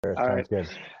Sure, All right. sounds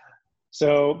good.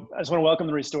 So I just want to welcome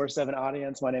the Restore 7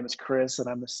 audience. My name is Chris, and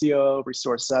I'm the COO of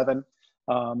Restore 7.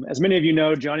 As many of you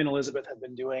know, Johnny and Elizabeth have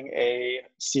been doing a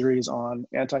series on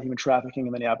anti-human trafficking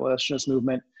in the abolitionist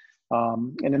movement.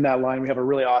 And in that line, we have a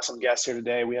really awesome guest here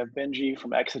today. We have Benji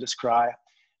from Exodus Cry.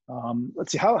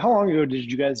 Let's see, how long ago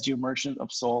did you guys do Merchant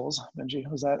of Souls? Benji,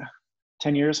 was that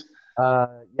 10 years?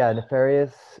 Yeah,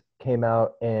 Nefarious came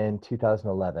out in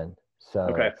 2011, so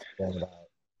Okay. it's been about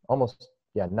almost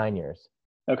 9 years.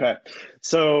 Okay.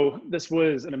 So this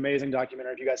was an amazing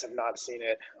documentary. If you guys have not seen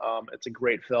it, it's a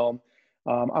great film.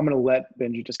 I'm going to let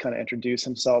Benji just kind of introduce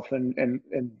himself and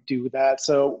do that.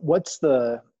 So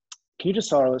can you just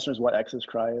tell our listeners what Exodus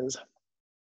Cry is?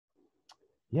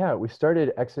 Yeah, we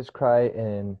started Exodus Cry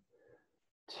in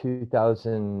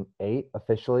 2008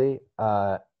 officially,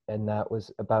 and that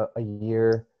was about a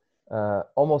year,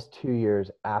 almost 2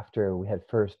 years after we had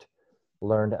first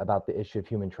learned about the issue of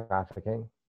human trafficking.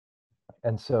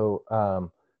 And so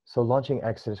launching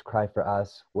Exodus Cry for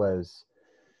us was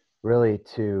really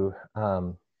to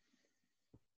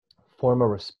form a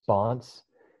response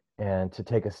and to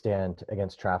take a stand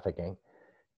against trafficking.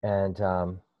 And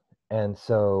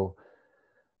so,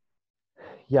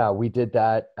 yeah, we did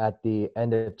that at the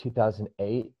end of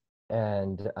 2008.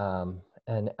 And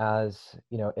as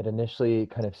you know, it initially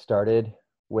kind of started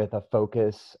with a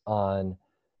focus on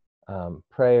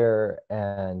prayer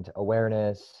and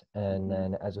awareness. And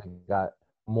then as we got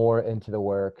more into the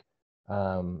work,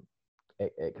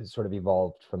 it sort of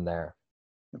evolved from there.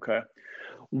 Okay.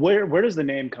 Where does the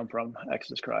name come from,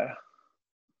 Exodus Cry?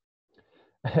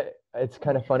 It's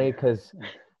kind of funny because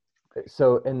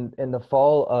so in the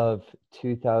fall of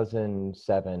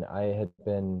 2007, I had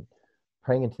been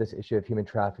praying into this issue of human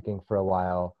trafficking for a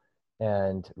while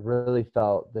and really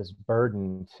felt this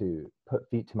burden to put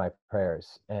feet to my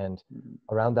prayers. And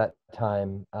around that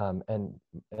time,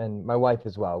 and my wife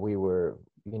as well, we were,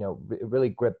 it really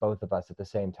gripped both of us at the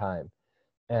same time.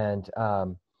 And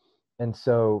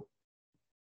so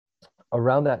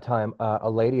around that time, a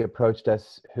lady approached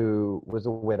us who was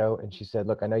a widow, and she said,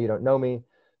 "Look, I know you don't know me,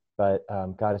 but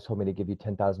God has told me to give you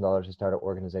 $10,000 to start an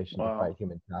organization to fight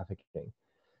human trafficking."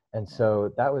 And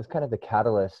so that was kind of the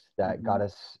catalyst that got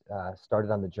us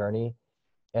started on the journey.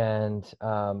 And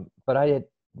but I had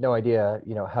no idea,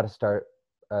 how to start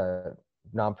a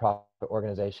nonprofit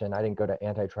organization. I didn't go to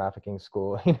anti-trafficking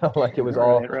school, like it was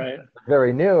all Right.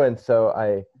 very new. And so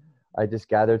I just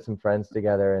gathered some friends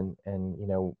together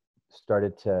and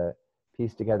started to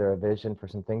piece together a vision for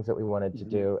some things that we wanted to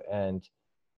do. And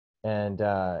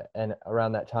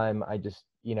around that time, I just,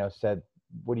 said,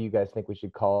 "What do you guys think we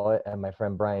should call it?" And my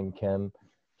friend Brian Kim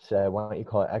said, "Why don't you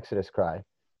call it Exodus Cry?"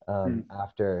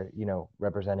 After,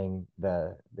 representing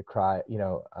the cry,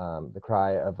 the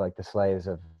cry of like the slaves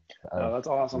of Oh, that's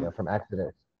awesome. from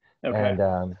Exodus. Okay.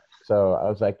 And so I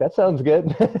was like, that sounds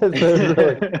good. So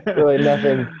there's really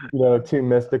nothing, too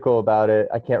mystical about it.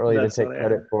 I can't really even That's take funny.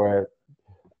 credit for it,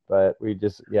 but we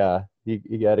just, you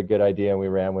had a good idea and we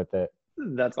ran with it.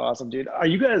 That's awesome, dude. Are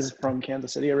you guys from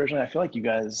Kansas City originally? I feel like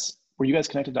were you guys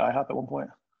connected to IHOP at one point?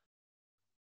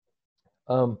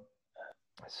 Um,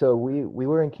 so we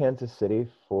were in Kansas City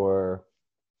for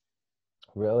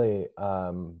really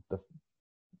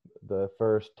the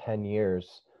first 10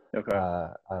 years Okay.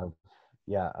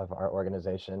 of our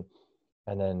organization.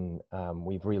 And then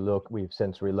we've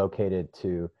since relocated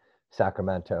to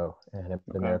Sacramento and have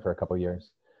been there for a couple of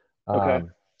years. Okay.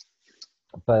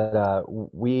 But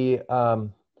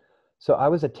so I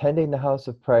was attending the House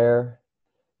of Prayer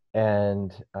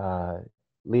and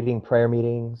leading prayer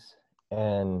meetings,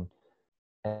 and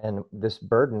this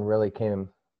burden really came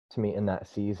to me in that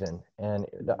season. And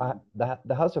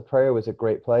the House of Prayer was a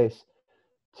great place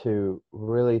to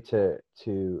really to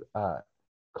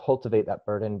cultivate that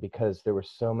burden, because there were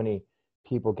so many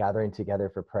people gathering together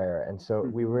for prayer. And so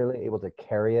we were really able to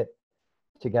carry it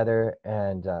together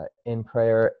and in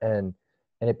prayer, and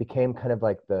it became kind of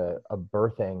like a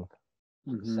birthing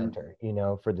center,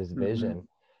 for this vision.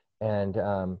 And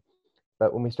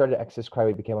but when we started Exodus Cry,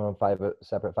 we became our own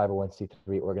separate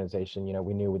 501c3 organization.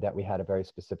 We knew that we had a very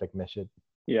specific mission.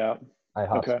 Yeah.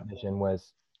 IHOP's Okay. mission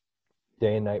was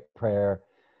day and night prayer,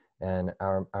 and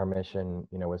our mission,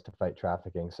 was to fight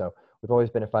trafficking. So we've always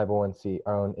been a 501c,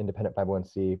 our own independent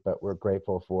 501c, but we're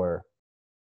grateful for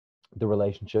the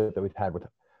relationship that we've had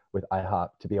with IHOP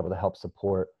to be able to help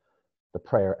support the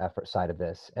prayer effort side of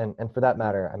this. And for that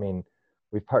matter, I mean,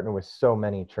 we've partnered with so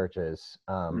many churches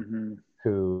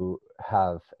who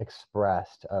have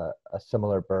expressed a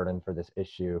similar burden for this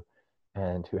issue,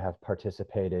 and who have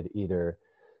participated either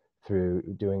through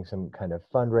doing some kind of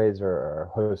fundraiser or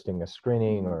hosting a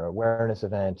screening or awareness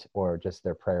event or just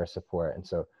their prayer support. And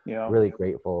so really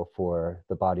grateful for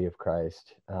the body of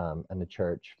Christ and the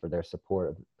church for their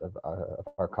support of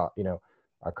our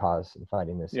cause in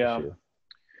fighting this issue.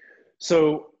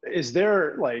 So is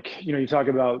there, like, you talk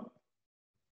about,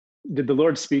 did the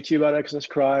Lord speak to you about Exodus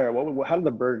Cry, or how did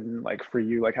the burden, like, for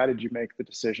you, like, how did you make the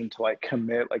decision to, like,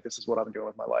 commit, like, this is what I'm doing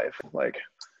with my life? Like,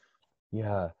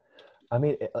 yeah, I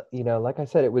mean, like I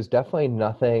said, it was definitely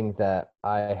nothing that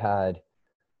I had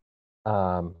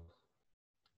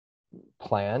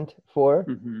planned for.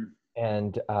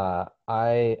 And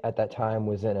I, at that time,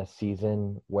 was in a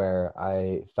season where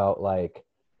I felt like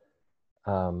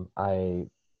I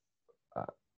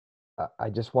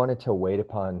just wanted to wait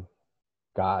upon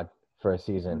God for a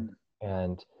season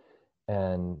and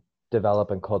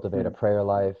develop and cultivate a prayer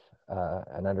life,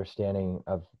 an understanding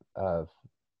of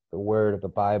the Word of the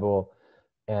Bible,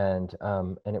 and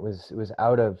it was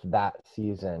out of that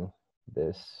season,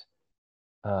 this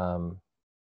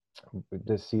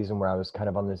season where I was kind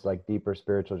of on this like deeper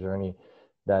spiritual journey,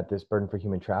 that this burden for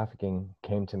human trafficking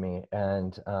came to me,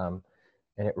 and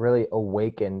it really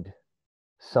awakened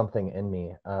something in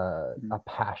me, a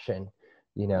passion,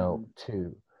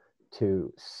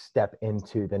 to step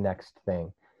into the next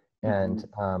thing. And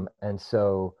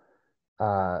so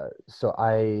I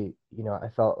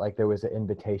felt like there was an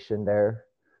invitation there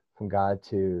from God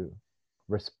to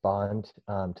respond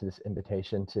to this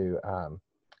invitation to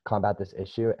combat this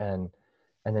issue. And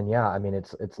then, I mean,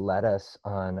 it's led us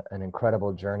on an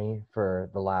incredible journey for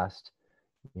the last,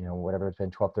 whatever it's been,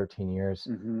 12, 13 years.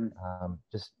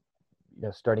 Just,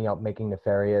 starting out making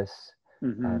Nefarious,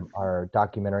 our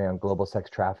documentary on global sex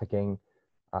trafficking.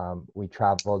 We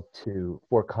traveled to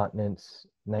 4 continents,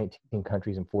 19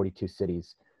 countries, and 42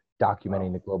 cities,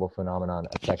 documenting the global phenomenon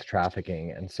of sex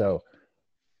trafficking. And so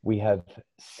we have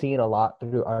seen a lot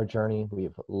through our journey.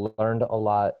 We've learned a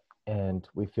lot, and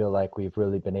we feel like we've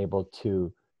really been able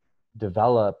to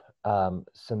develop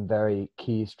some very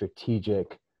key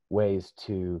strategic ways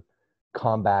to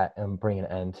combat and bring an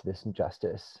end to this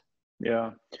injustice.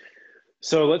 Yeah.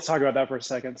 So let's talk about that for a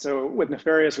second. So with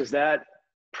Nefarious, was that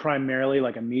primarily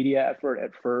like a media effort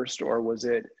at first, or was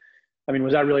it, I mean,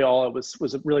 was that really all it was?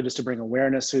 Was it really just to bring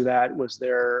awareness to that? Was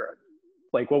there,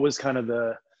 like, what was kind of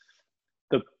the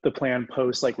plan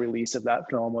post, like, release of that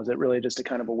film? Was it really just to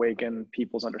kind of awaken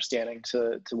people's understanding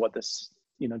to what this,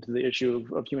 to the issue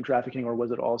of human trafficking? Or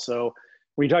was it also,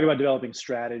 when you talk about developing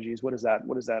strategies, what does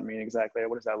that mean exactly?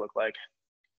 What does that look like?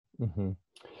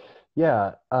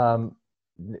 Yeah.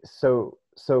 So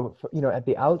at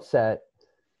the outset,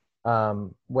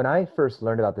 when I first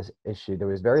learned about this issue, there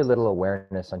was very little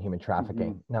awareness on human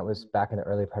trafficking. And that was back in the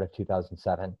early part of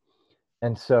 2007.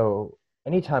 And so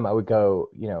anytime I would go,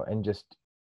 and just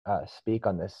speak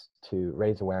on this to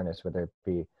raise awareness, whether it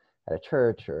be at a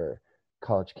church or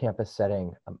college campus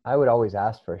setting, I would always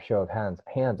ask for a show of hands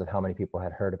of how many people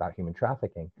had heard about human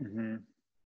trafficking.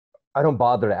 I don't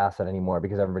bother to ask that anymore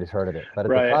because everybody's heard of it. But at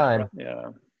the time,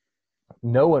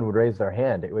 no one would raise their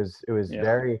hand. It was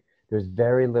there's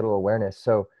very little awareness.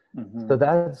 So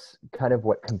that's kind of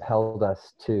what compelled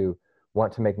us to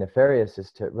want to make Nefarious,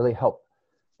 is to really help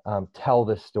tell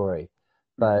this story.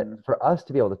 But for us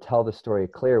to be able to tell the story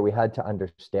clear, we had to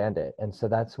understand it. And so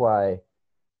that's why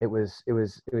it was,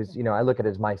 I look at it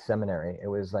as my seminary. It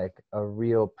was like a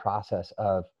real process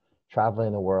of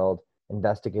traveling the world,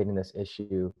 investigating this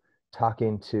issue,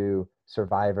 talking to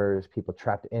survivors, people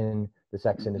trapped in the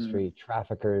sex industry,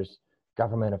 traffickers,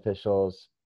 government officials,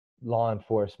 law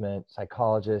enforcement,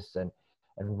 psychologists, and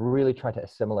really trying to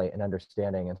assimilate an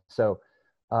understanding. And so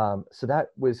that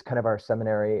was kind of our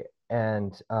seminary.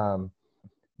 And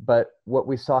but what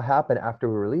we saw happen after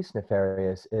we released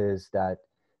Nefarious is that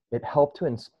it helped to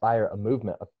inspire a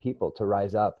movement of people to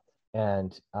rise up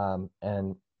and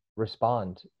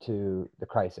respond to the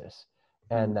crisis.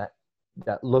 And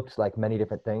that looks like many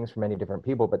different things for many different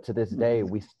people. But to this day,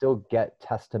 we still get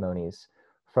testimonies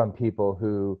from people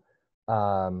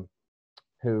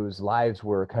whose lives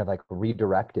were kind of like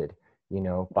redirected,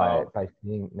 by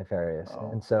seeing Nefarious.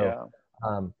 And so,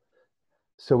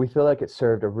 so we feel like it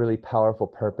served a really powerful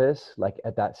purpose, like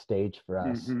at that stage for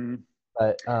us.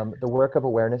 But the work of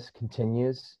awareness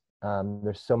continues.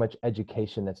 There's so much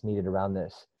education that's needed around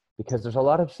this, because there's a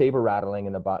lot of saber rattling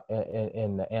in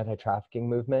the anti-trafficking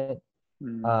movement,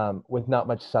 with not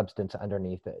much substance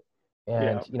underneath it.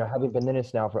 And having been in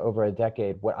this now for over a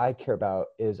decade, what I care about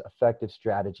is effective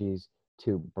strategies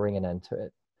to bring an end to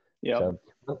it. So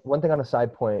one thing on a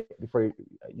side point before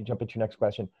you jump into your next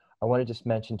question, I want to just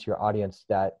mention to your audience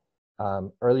that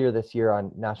earlier this year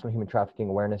on National Human Trafficking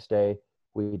Awareness Day,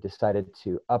 we decided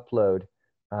to upload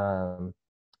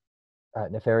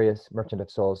Nefarious Merchant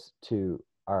of Souls to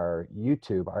our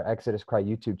YouTube, our Exodus Cry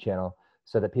YouTube channel,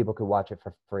 so that people could watch it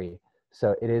for free.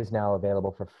 So it is now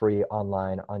available for free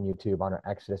online on YouTube on our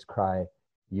Exodus Cry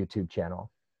YouTube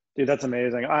channel. Dude, that's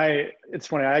amazing. It's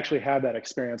funny, I actually had that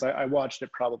experience. I watched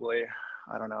it probably,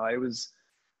 I don't know, it was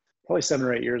probably 7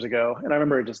 or 8 years ago. And I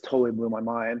remember it just totally blew my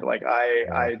mind. Like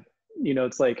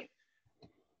it's like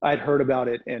I'd heard about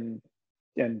it in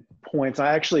points.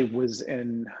 I actually was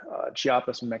in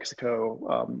Chiapas,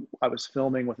 Mexico. I was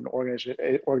filming with an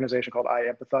organization called I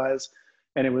Empathize,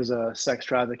 and it was a sex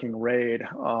trafficking raid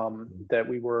that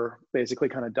we were basically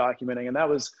kind of documenting. And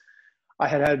I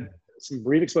had some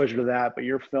brief exposure to that, but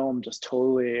your film just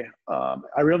totally,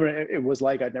 I remember it was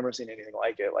like I'd never seen anything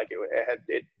like it. Like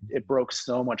it broke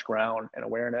so much ground and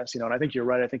awareness, and I think you're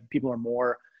right. I think people are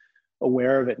more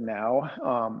aware of it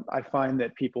now. I find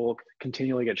that people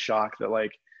continually get shocked that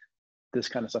like this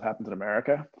kind of stuff happens in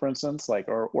America, for instance, like,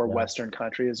 or Western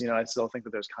countries. I still think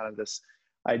that there's kind of this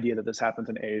idea that this happens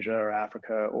in Asia or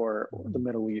Africa or the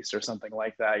Middle East or something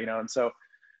like that, and so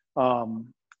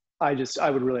I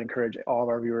would really encourage all of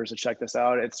our viewers to check this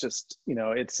out. It's just,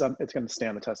 it's going to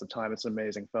stand the test of time. It's an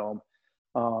amazing film.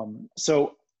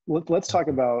 So let's talk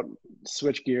about,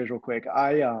 switch gears real quick.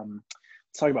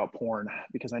 Let's talk about porn,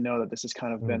 because I know that this has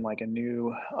kind of been like a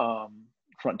new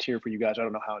frontier for you guys. I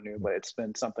don't know how new, but it's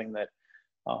been something that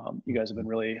you guys have been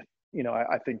really,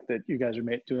 I think that you guys are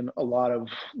doing a lot of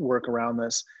work around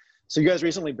this. So you guys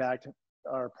recently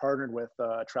partnered with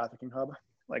Trafficking Hub.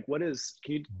 Like, can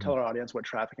you tell our audience what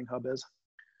Trafficking Hub is?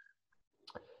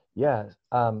 Yeah.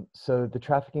 So the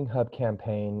Trafficking Hub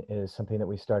campaign is something that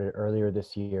we started earlier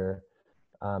this year.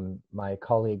 My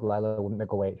colleague, Lila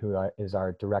Micklethwait, who is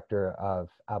our director of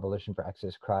abolition for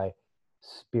Exodus Cry,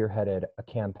 spearheaded a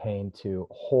campaign to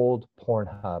hold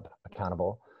Pornhub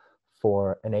accountable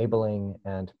for enabling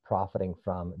and profiting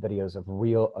from videos of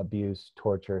real abuse,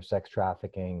 torture, sex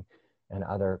trafficking, and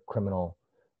other criminal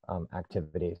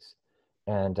activities.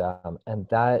 And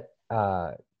that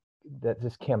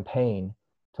this campaign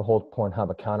to hold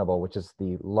Pornhub accountable, which is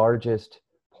the largest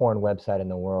porn website in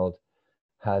the world,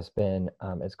 has been,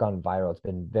 it's gone viral. It's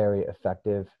been very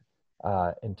effective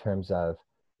in terms of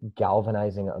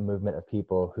galvanizing a movement of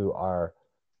people who are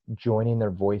joining their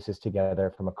voices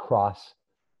together from across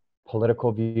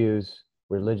political views,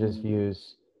 religious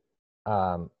views.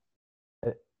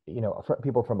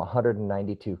 People from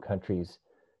 192 countries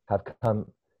have come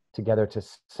together to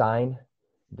sign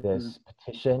this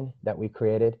petition that we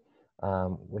created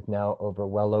with now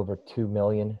well over 2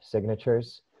 million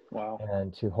signatures. Wow.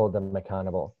 And to hold them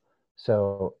accountable.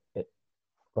 So go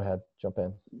ahead, jump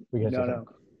in. No.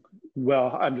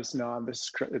 Well, it's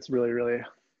really, really,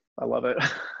 I love it.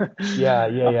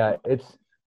 Yeah. It's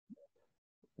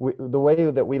the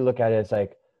way that we look at it is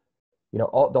like,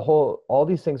 all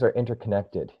these things are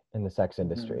interconnected in the sex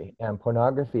industry, and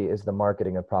pornography is the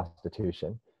marketing of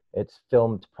prostitution. It's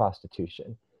filmed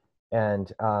prostitution,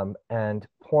 and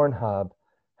Pornhub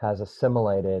has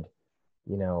assimilated,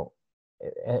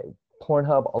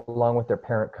 Pornhub, along with their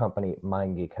parent company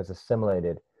MindGeek, has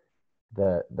assimilated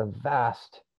the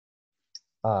vast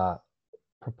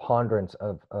preponderance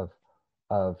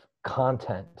of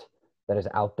content that is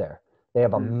out there. They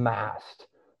have amassed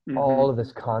all of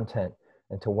this content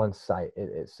into one site.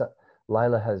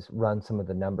 Lila has run some of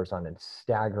the numbers on it. It's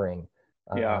staggering,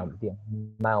 the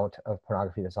amount of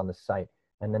pornography that's on the site.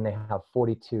 And then they have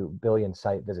 42 billion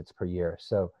site visits per year.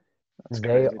 So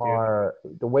they are,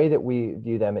 the way that we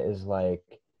view them is like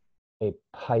a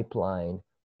pipeline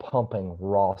pumping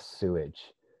raw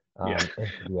sewage into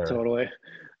the earth. Totally.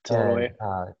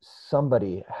 And,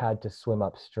 somebody had to swim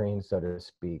upstream, so to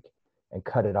speak, and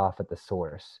cut it off at the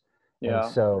source. And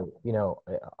so,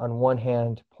 on one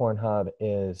hand, Pornhub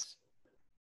is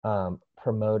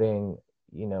promoting,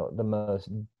 the most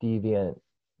deviant,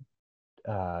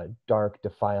 dark,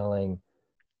 defiling,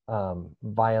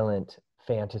 violent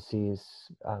fantasies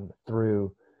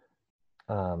through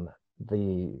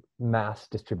the mass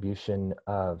distribution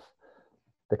of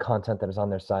the content that is on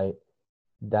their site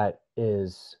that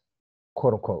is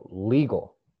quote unquote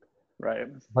legal. Right.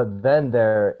 But then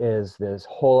there is this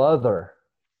whole other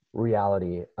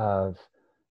reality of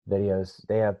videos.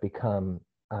 They have become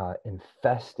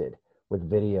infested with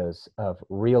videos of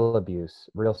real abuse,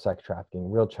 real sex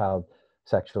trafficking, real child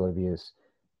sexual abuse.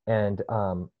 And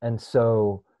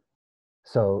so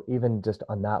even just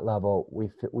on that level,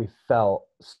 we felt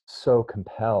so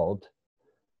compelled,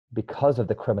 because of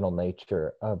the criminal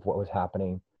nature of what was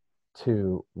happening,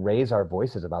 to raise our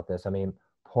voices about this. I mean,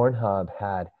 Pornhub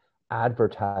had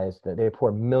advertised that they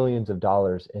poured millions of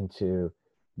dollars into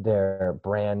their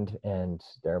brand and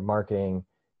their marketing,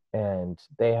 and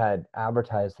they had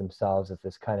advertised themselves as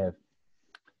this kind of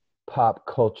pop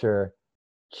culture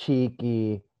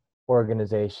cheeky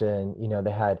organization. You know,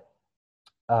 they had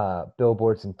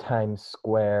billboards in Times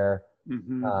Square,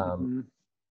 And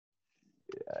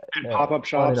uh, pop-up on and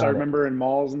shops, I on. remember, in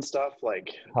malls and stuff,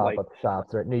 like Pop-up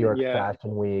shops, right? New York yeah,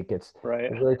 Fashion Week. It's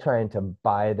right. really trying to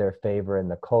buy their favor in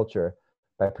the culture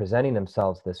by presenting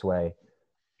themselves this way.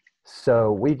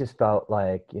 So we just felt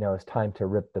like, you know, it's time to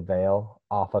rip the veil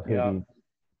off of who Yeah. these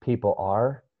people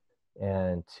are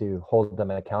and to hold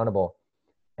them accountable.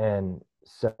 And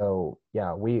so,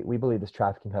 yeah, we believe this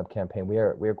Trafficking Hub campaign, we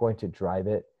are going to drive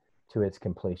it to its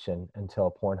completion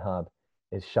until Pornhub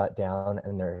is shut down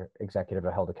and their executives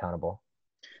are held accountable.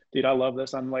 Dude, I love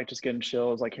this. I'm like just getting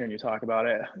chills, like hearing you talk about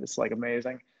it. It's like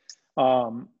amazing.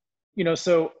 Um,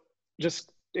 so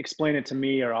just explain it to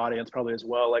me, our audience probably as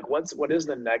well. Like what is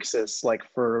the nexus like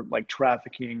for like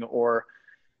trafficking or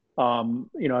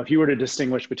if you were to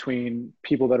distinguish between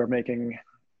people that are making,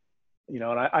 and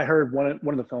I heard one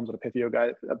of the films that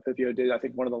Epithio did, I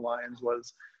think one of the lines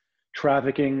was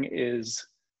trafficking is,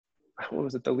 what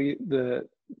was it, the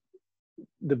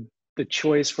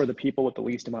choice for the people with the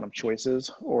least amount of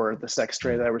choices, or the sex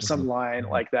trade. There was some line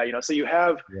like that, so you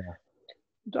have, Yeah.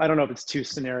 I don't know if it's two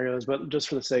scenarios, but just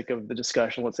for the sake of the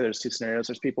discussion, let's say there's two scenarios.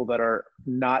 There's people that are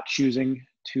not choosing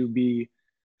to be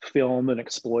filmed and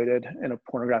exploited in a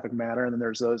pornographic manner, and then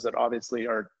there's those that obviously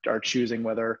are choosing,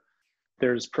 whether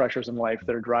there's pressures in life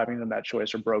that are driving them that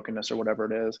choice, or brokenness, or whatever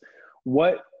it is.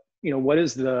 What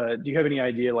is do you have any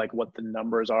idea like what the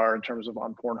numbers are in terms of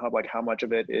on Pornhub, like how much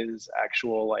of it is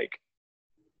actual, like,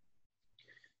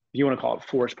 if you want to call it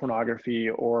forced pornography,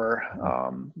 or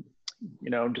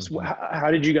just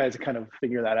how did you guys kind of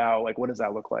figure that out? Like, what does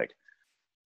that look like?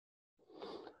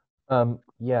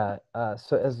 Yeah.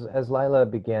 So as Lila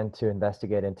began to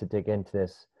investigate and to dig into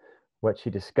this, what she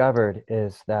discovered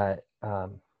is that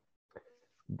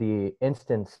the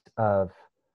instance of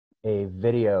a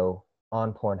video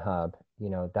on Pornhub,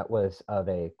 that was of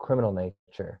a criminal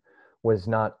nature, was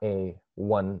not a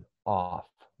one-off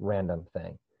random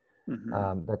thing.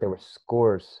 That there were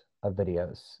scores of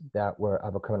videos that were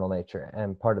of a criminal nature.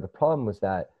 And part of the problem was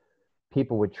that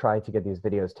people would try to get these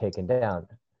videos taken down,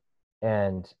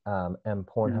 and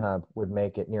Pornhub would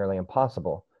make it nearly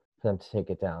impossible for them to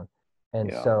take it down.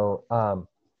 And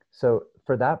so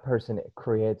for that person, it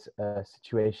creates a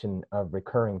situation of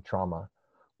recurring trauma,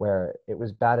 where it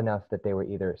was bad enough that they were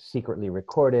either secretly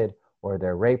recorded, or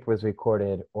their rape was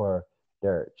recorded, or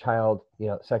their child,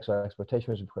 sexual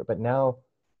exploitation was recorded. But now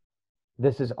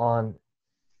this is on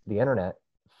the internet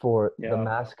for the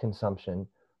mass consumption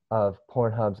of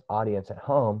Pornhub's audience at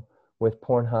home, with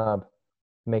Pornhub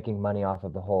making money off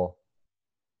of the whole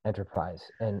enterprise.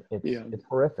 And it's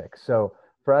horrific. So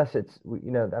for us, it's,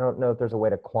 I don't know if there's a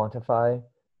way to quantify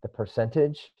the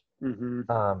percentage,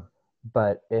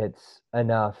 but it's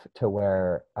enough to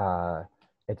where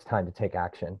it's time to take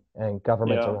action, and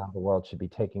governments around the world should be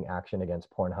taking action against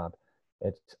Pornhub.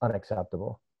 It's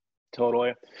unacceptable.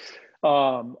 Totally.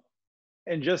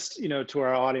 And just, to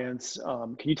our audience,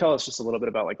 can you tell us just a little bit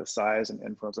about like the size and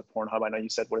influence of Pornhub? I know you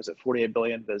said, what is it, 48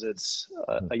 billion visits?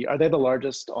 Are they the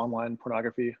largest online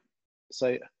pornography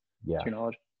site? Yeah. To your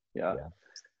knowledge? Yeah.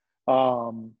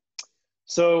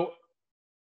 So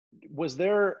was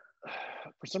there,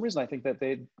 for some reason, I think that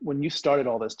when you started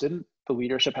all this, didn't the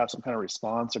leadership have some kind of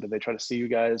response, or did they try to see you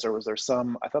guys, or was there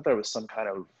I thought there was some kind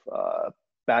of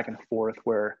back and forth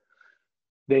where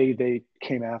they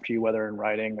came after you, whether in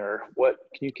writing or what?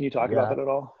 Can you talk about that at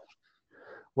all?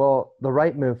 Well, the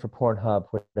right move for Pornhub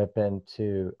would have been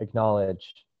to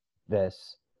acknowledge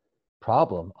this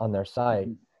problem on their site,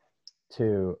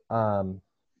 to and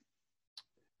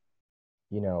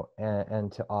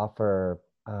to offer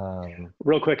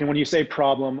real quick. And when you say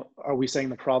problem, are we saying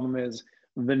the problem is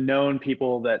the known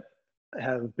people that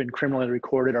have been criminally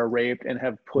recorded are raped and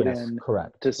have put in?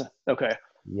 Correct. Okay.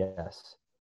 Yes.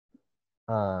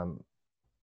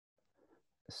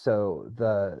 So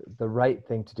the right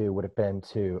thing to do would have been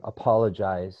to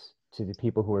apologize to the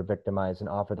people who were victimized and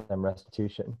offer them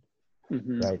restitution.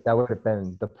 Right? That would have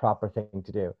been the proper thing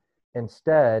to do.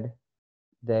 Instead,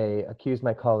 they accused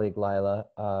my colleague Lila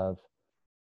of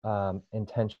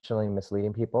intentionally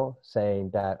misleading people, saying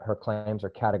that her claims are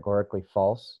categorically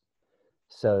false.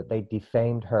 So they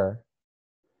defamed her,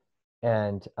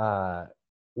 and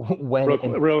when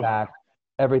in fact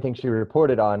everything she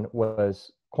reported on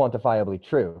was quantifiably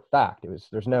true fact.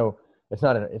 It's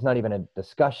not even a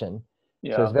discussion.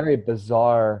 So it's a very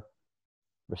bizarre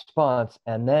response.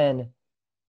 And then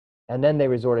And then they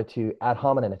resorted to ad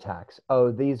hominem attacks.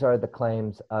 Oh, these are the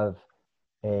claims of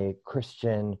a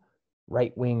Christian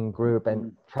right-wing group,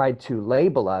 and tried to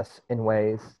label us in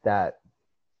ways that,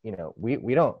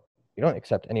 we don't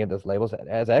accept any of those labels.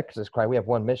 As Exodus Cry, we have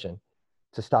one mission: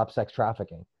 to stop sex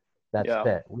trafficking. That's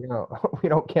it. We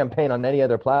don't campaign on any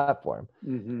other platform.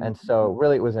 And so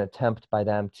really it was an attempt by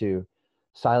them to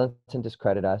silence and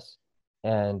discredit us.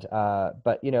 And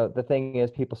but the thing is,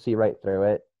 people see right through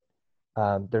it.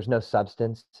 There's no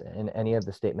substance in any of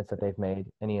the statements that they've made,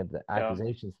 any of the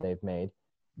accusations they've made.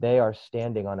 They are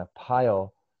standing on a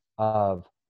pile of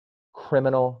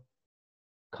criminal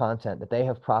content that they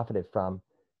have profited from,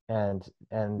 and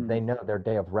they know their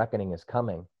day of reckoning is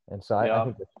coming. And so I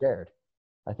think they're scared.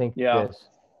 I think this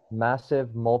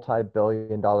massive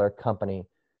multi-billion-dollar company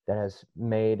that has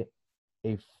made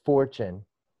a fortune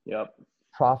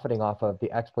profiting off of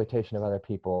the exploitation of other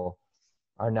people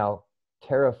are now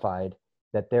terrified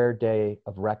that their day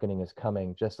of reckoning is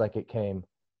coming, just like it came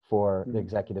for the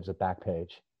executives of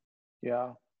Backpage.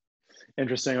 Yeah.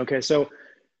 Interesting. Okay. So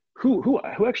who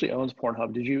actually owns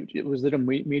Pornhub? Was it a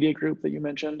media group that you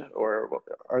mentioned, or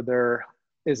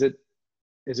is it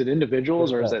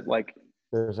individuals, or is it like?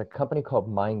 There's a company called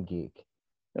MindGeek.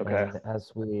 Okay.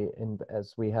 And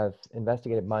as we have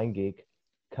investigated MindGeek,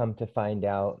 come to find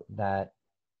out that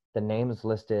the names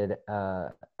listed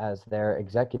as their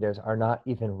executives are not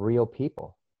even real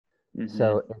people.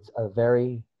 So it's a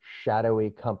very shadowy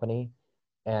company,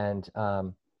 and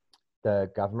the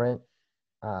government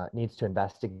needs to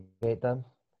investigate them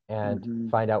and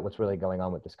find out what's really going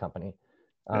on with this company.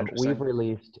 We've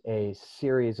released a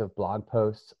series of blog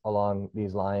posts along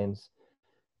these lines,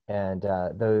 and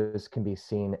those can be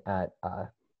seen at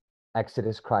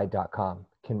exoduscry.com.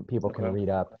 People can read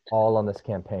up all on this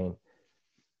campaign.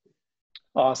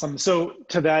 Awesome. So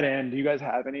to that end, do you guys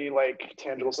have any like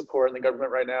tangible support in the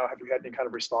government right now? Have you had any kind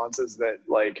of responses that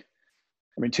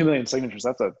 2 million signatures,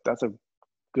 that's a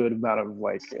good amount of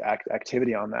like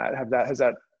activity on that. Has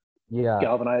that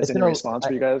galvanized any response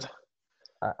for you guys?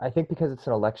 I think because it's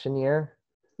an election year,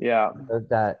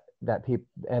 that people,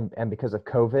 and because of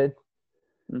COVID,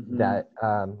 that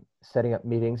setting up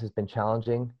meetings has been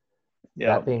challenging.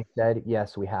 That being said,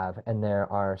 yes, we have, and there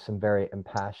are some very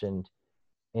impassioned,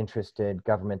 interested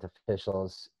government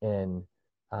officials in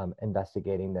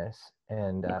investigating this,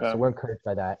 and so we're encouraged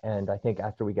by that. And I think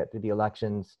after we get through the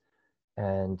elections,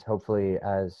 and hopefully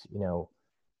as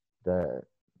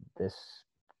this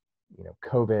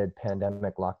COVID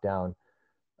pandemic lockdown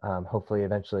hopefully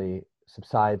eventually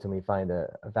subsides and we find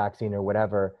a vaccine or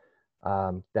whatever,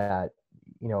 that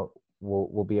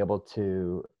we'll be able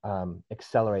to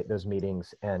accelerate those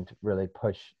meetings and really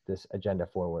push this agenda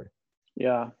forward.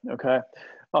 Yeah. Okay.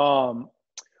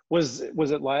 Was it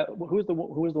Lila? Who was the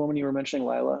woman you were mentioning,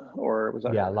 Lila, or was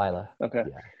that? Yeah, her? Lila. Okay.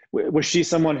 Yeah. Was she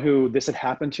someone who this had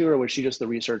happened to, or was she just the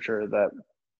researcher that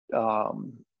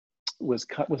was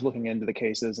looking into the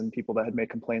cases and people that had made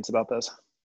complaints about this?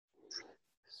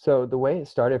 So the way it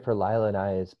started for Lila and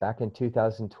I is back in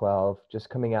 2012, just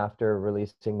coming after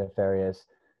releasing Nefarious,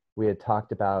 we had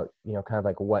talked about, kind of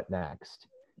like what next.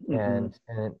 And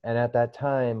at that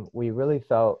time, we really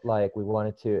felt like we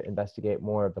wanted to investigate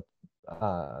more of the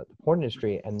porn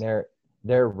industry and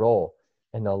their role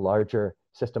in the larger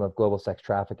system of global sex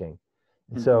trafficking.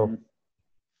 And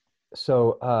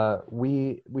so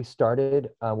we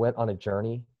went on a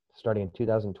journey starting in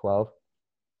 2012.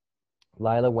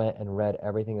 Lila went and read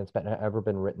everything that's ever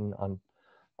been written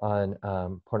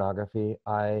on pornography.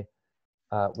 I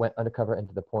went undercover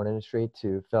into the porn industry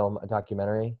to film a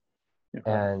documentary,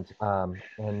 and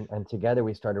together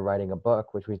we started writing a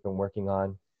book, which we've been working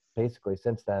on basically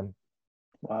since then.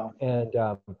 Wow.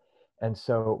 And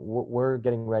so we're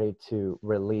getting ready to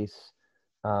release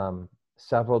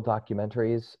several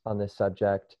documentaries on this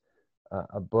subject,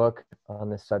 a book on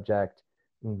this subject,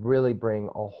 and really bring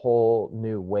a whole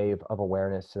new wave of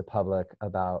awareness to the public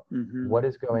about what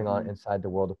is going on inside the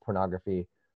world of pornography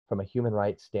from a human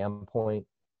rights standpoint,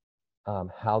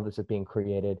 how this is being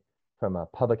created from a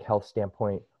public health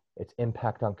standpoint, its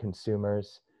impact on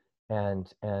consumers,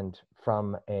 and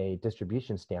from a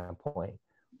distribution standpoint,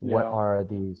 what are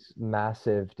these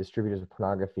massive distributors of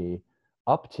pornography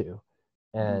up to?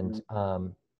 And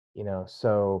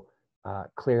so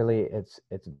clearly it's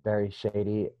very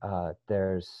shady.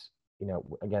 There's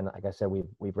again, like I said,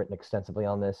 we've written extensively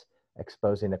on this,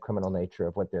 exposing the criminal nature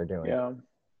of what they're doing. Yeah.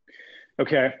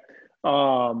 Okay.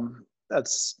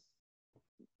 That's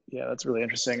really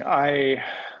interesting.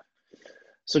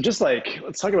 So just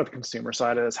let's talk about the consumer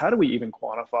side of this. How do we even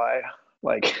quantify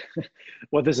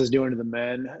what this is doing to the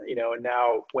men, and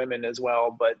now women as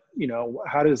well? But,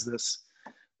 how does this,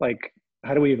 like,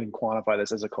 how do we even quantify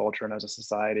this as a culture and as a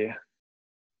society?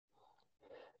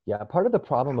 Yeah, part of the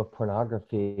problem of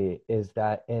pornography is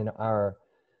that in our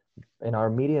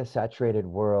media saturated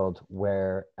world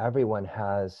where everyone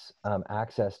has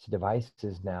access to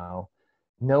devices now,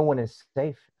 no one is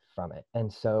safe from it.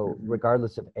 And so, Mm-hmm.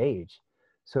 regardless of age,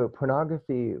 so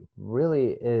pornography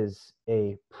really is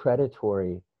a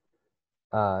predatory,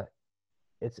 uh,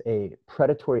 it's a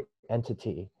predatory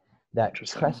entity that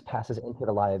Interesting. trespasses into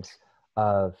the lives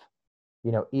of,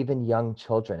 you know, even young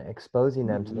children, exposing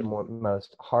them to the Mm-hmm.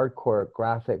 most hardcore,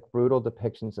 graphic, brutal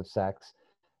depictions of sex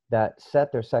that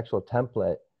set their sexual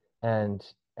template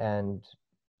and and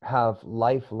have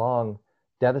lifelong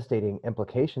devastating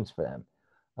implications for them.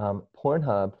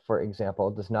 Pornhub, for example,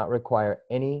 does not require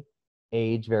any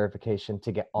age verification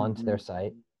to get onto Mm-hmm. their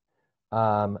site.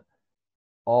 Um,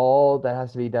 all that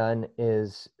has to be done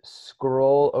is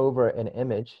scroll over an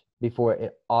image before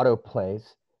it auto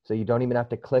plays, so you don't even have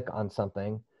to click on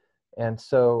something. And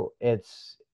so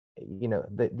it's, you know,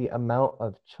 the amount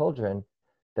of children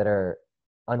that are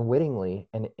unwittingly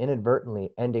and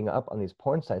inadvertently ending up on these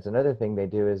porn sites. Another thing they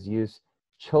do is use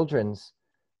children's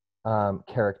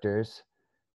characters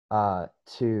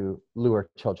to lure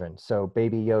children. So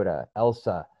Baby Yoda,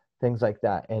 Elsa, things like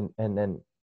that, and then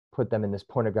put them in this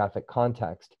pornographic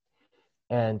context.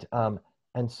 And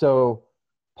and so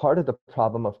part of the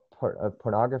problem of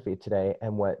pornography today,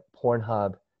 and what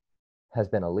Pornhub has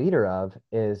been a leader of,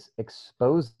 is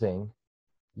exposing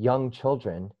young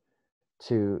children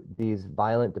to these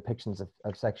violent depictions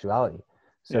of sexuality.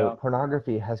 So Yeah.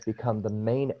 pornography has become the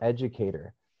main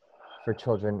educator for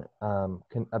children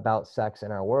about sex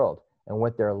in our world. And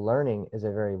what they're learning is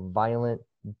a very violent,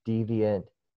 deviant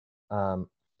um,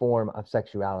 form of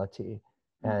sexuality.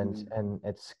 Mm-hmm. And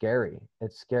it's scary.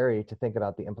 It's scary to think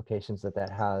about the implications that that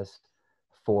has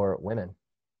for women.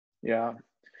 Yeah,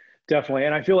 definitely.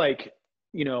 And I feel like,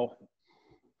 you know,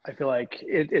 I feel like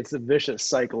it's a vicious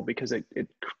cycle because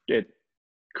it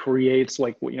creates,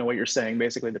 like, you know, what you're saying,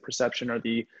 basically the perception or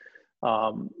the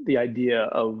idea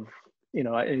of, you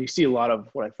know, and you see a lot of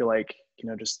what I feel like, you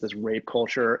know, just this rape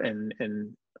culture and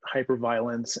hyper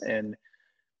violence and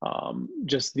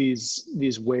just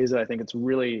these ways that I think it's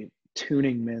really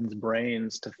tuning men's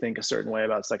brains to think a certain way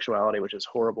about sexuality, which is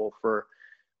horrible for,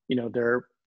 you know,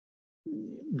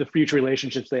 the future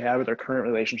relationships they have with their current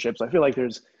relationships. I feel like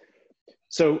there's,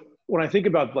 so when I think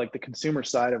about like the consumer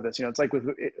side of this, you know, it's like with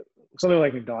something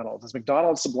like McDonald's. Is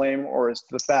McDonald's to blame, or is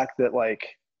the fact that like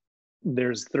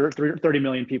there's 30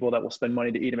 million people that will spend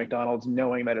money to eat at McDonald's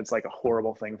knowing that it's like a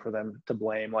horrible thing for them to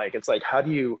blame? Like, it's like, how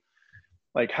do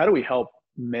we help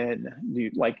men? Do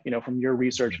you, like, you know, from your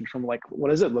research and from like, what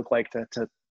does it look like to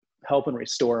help and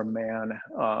restore a man,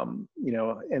 you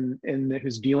know, and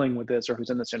who's dealing with this or who's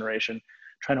in this generation,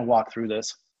 trying to walk through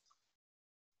this?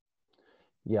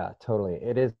 Yeah, totally.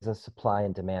 It is a supply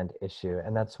and demand issue.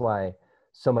 And that's why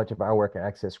so much of our work at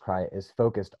Exodus Cry is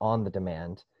focused on the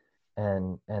demand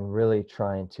and really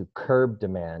trying to curb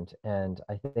demand. And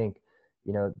I think,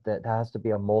 you know, that has to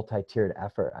be a multi-tiered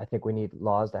effort. I think we need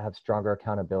laws that have stronger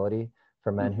accountability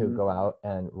for men who Mm-hmm. go out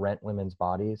and rent women's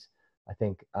bodies. I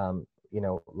think, you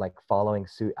know, like following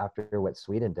suit after what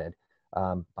Sweden did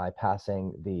by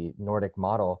passing the Nordic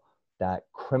model that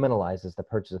criminalizes the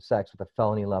purchase of sex with a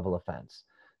felony level offense,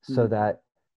 so Mm-hmm.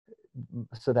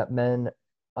 that men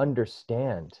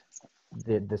understand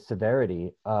the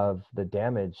severity of the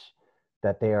damage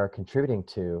that they are contributing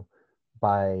to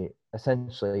by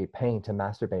essentially paying to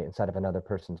masturbate inside of another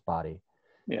person's body.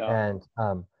 Yeah.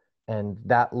 And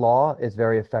that law is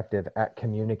very effective at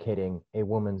communicating a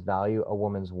woman's value, a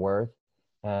woman's worth,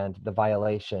 and the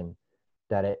violation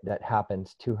that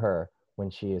happens to her when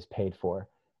she is paid for.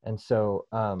 And so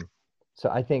so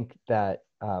I think that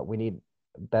we need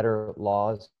better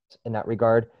laws in that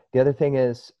regard. The other thing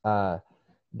is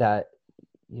that,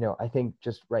 you know, I think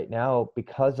just right now,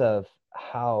 because of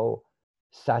how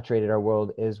saturated our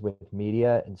world is with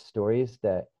media and stories,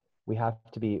 that we have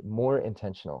to be more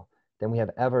intentional than we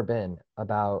have ever been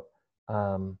about,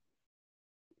 um,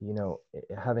 you know,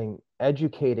 having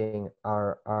educating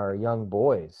our young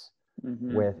boys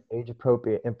Mm-hmm. with age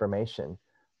appropriate information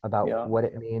about Yeah. what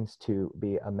it means to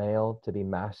be a male, to be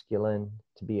masculine,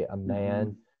 to be a Mm-hmm.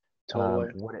 man,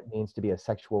 Totally. what it means to be a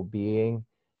sexual being,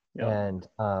 Yeah. and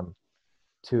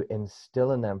to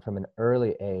instill in them from an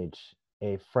early age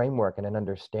a framework and an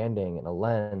understanding and a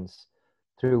lens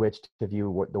through which to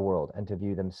view the world and to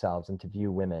view themselves and to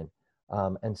view women.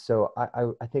 And so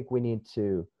I think we need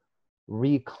to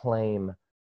reclaim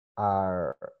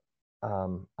our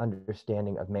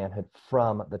understanding of manhood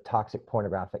from the toxic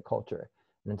pornographic culture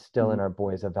and instill in our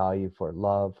boys a value for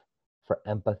love, for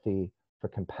empathy, for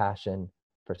compassion,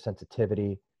 for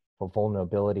sensitivity, for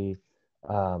vulnerability.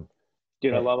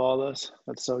 Dude, I love all this.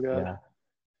 That's so good. Yeah.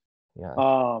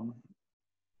 Yeah.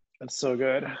 That's so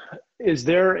good.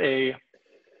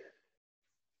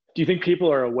 Do you think people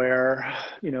are aware,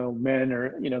 men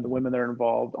or, the women that are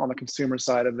involved on the consumer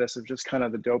side of this, of just kind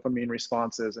of the dopamine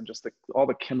responses and just all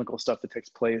the chemical stuff that takes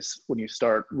place when you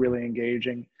start really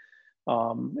engaging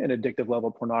in addictive level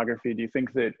pornography? Do you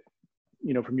think that,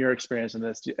 from your experience in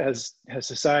this, has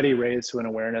society raised to an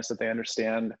awareness that they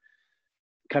understand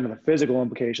kind of the physical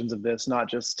implications of this, not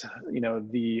just,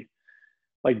 do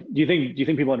you think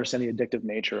people understand the addictive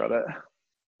nature of it?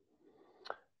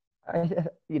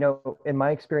 In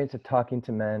my experience of talking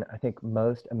to men, I think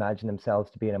most imagine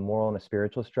themselves to be in a moral and a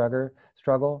spiritual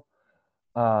struggle,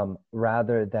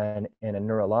 rather than in a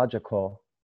neurological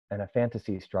and a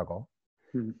fantasy struggle.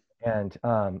 And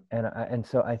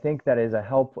so I think that it's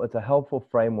a helpful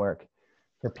framework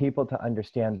for people to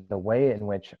understand the way in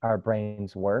which our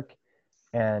brains work,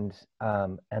 and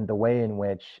the way in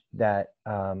which that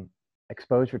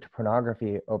exposure to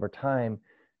pornography over time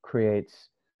creates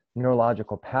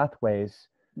neurological pathways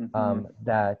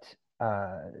that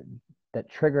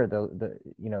trigger the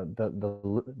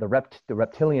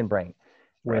reptilian brain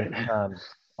with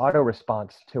auto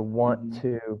response to want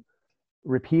to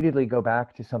repeatedly go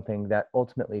back to something that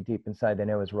ultimately deep inside they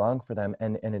know is wrong for them,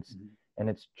 and it's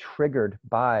triggered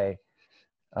by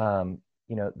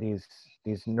these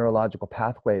neurological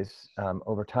pathways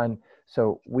over time.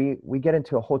 So we get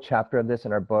into a whole chapter of this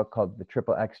in our book called the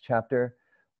Triple X chapter.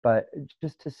 But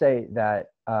just to say that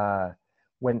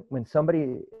when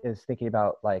somebody is thinking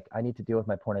about, like, I need to deal with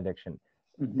my porn addiction,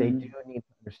 they do need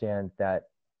to understand that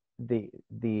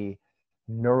the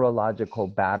neurological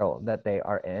battle that they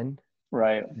are in,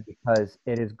 right? Because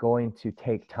it is going to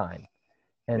take time.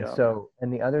 And so,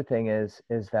 and the other thing is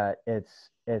that it's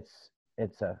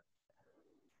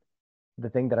the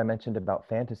thing that I mentioned about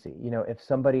fantasy. If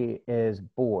somebody is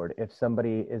bored, if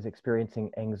somebody is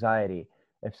experiencing anxiety,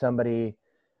 if somebody,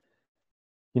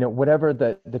 whatever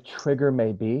the trigger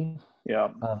may be,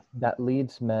 that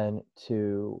leads men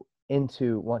to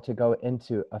want to go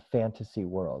into a fantasy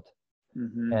world,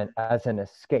 and as an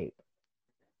escape.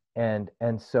 And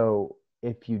so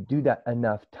if you do that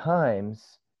enough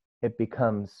times, it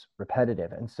becomes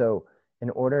repetitive. And so in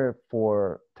order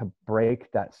to break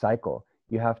that cycle,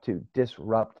 you have to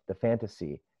disrupt the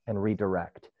fantasy and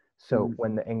redirect. So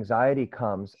when the anxiety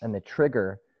comes and the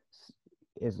trigger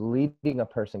is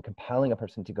compelling a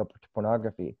person to go to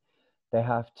pornography, they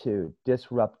have to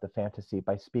disrupt the fantasy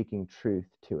by speaking truth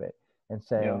to it and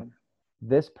saying,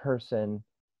 this person,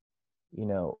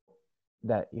 this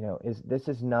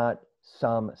is not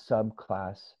some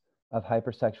subclass of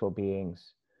hypersexual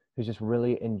beings who's just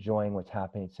really enjoying what's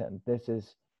happening to them. This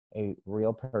is a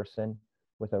real person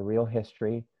with a real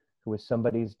history, who is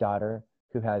somebody's daughter,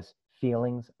 who has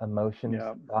feelings, emotions,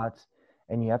 thoughts,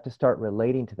 and you have to start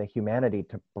relating to the humanity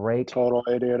to break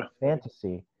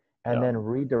fantasy, and then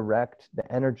redirect the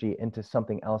energy into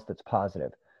something else that's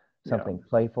positive, something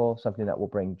playful, something that will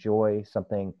bring joy,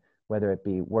 something, whether it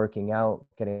be working out,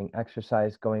 getting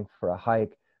exercise, going for a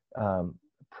hike,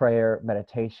 prayer,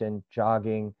 meditation,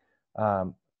 jogging,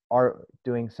 art,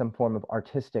 doing some form of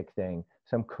artistic thing,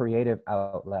 some creative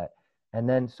outlet. And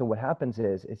then, so what happens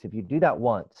is if you do that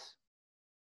once,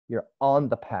 you're on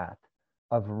the path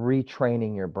of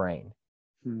retraining your brain.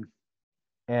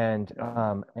 And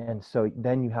so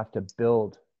then you have to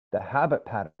build the habit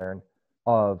pattern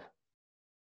of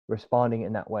responding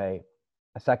in that way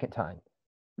a second time,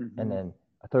 and then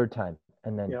a third time,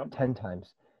 and then 10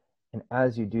 times. And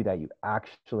as you do that, you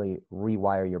actually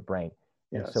rewire your brain.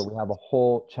 And so we have a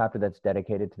whole chapter that's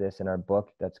dedicated to this in our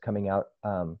book that's coming out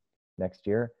next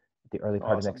year, the early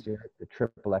part of next year, the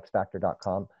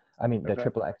triplexfactor.com. The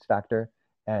Triple X Factor.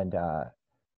 And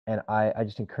I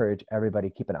just encourage everybody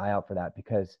to keep an eye out for that,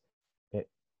 because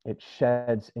it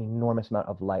sheds an enormous amount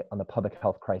of light on the public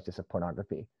health crisis of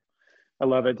pornography. I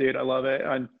love it, dude. I love it.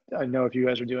 I know if you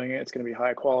guys are doing it, it's going to be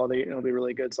high quality and it'll be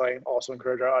really good. So I also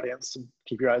encourage our audience to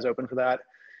keep your eyes open for that.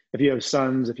 If you have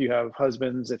sons, if you have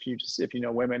husbands, if you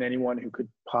know women, anyone who could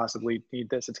possibly need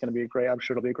this, it's going to be I'm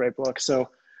sure it'll be a great book. So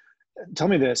tell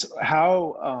me this,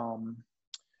 how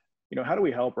do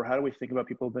we help, or how do we think about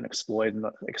people who've been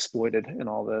exploited in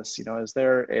all this? Is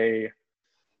there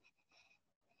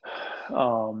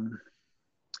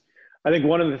I think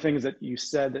one of the things that you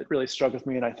said that really struck with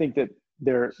me, and I think that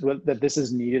this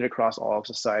is needed across all of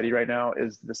society right now,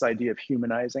 is this idea of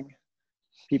humanizing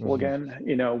people again.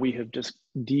 We have just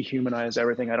dehumanized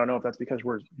everything. I don't know if that's because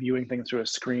we're viewing things through a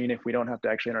screen, if we don't have to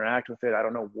actually interact with it. I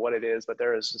don't know what it is, but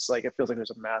there is just like, it feels like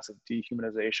there's a massive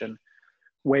dehumanization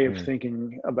way of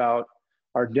thinking about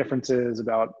our differences,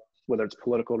 about whether it's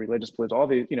political, religious, political, all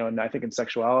the, you know, and I think in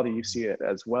sexuality, you see it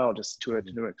as well, just to an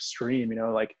extreme, you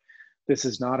know, like this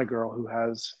is not a girl who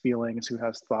has feelings, who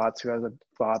has thoughts, who has a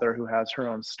father, who has her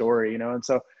own story, you know? And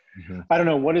so I don't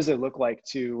know, what does it look like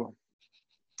to,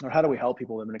 or how do we help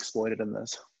people that have been exploited in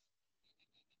this?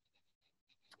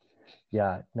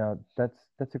 Yeah, no,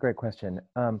 that's a great question.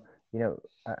 You know,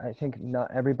 I think not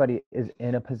everybody is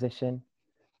in a position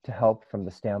to help from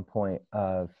the standpoint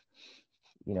of,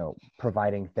 you know,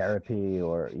 providing therapy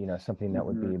or, you know, something that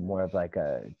would be more of like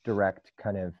a direct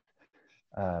kind of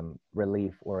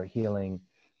relief or healing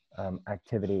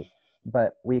activity.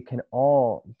 But we can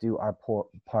all do our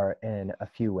part in a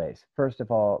few ways. First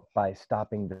of all, by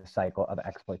stopping the cycle of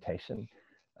exploitation.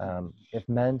 If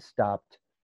men stopped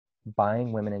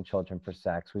buying women and children for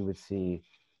sex, we would see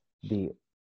the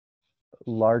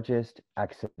largest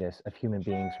exodus of human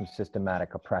beings from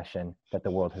systematic oppression that the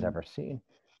world has ever seen.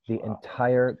 The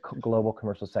entire global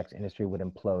commercial sex industry would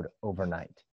implode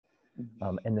overnight.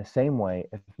 In the same way,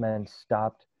 if men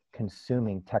stopped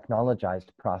consuming technologized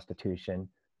prostitution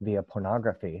via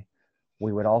pornography,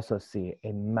 we would also see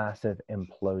a massive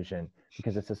implosion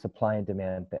because it's a supply and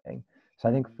demand thing. So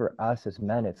I think for us as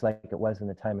men, it's like it was in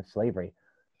the time of slavery.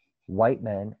 White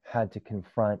men had to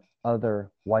confront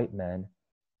other white men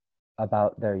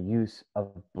about their use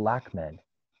of Black men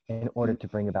in order to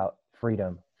bring about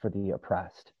freedom for the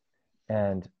oppressed.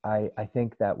 And I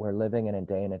think that we're living in a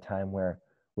day and a time where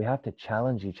we have to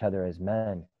challenge each other as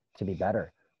men to be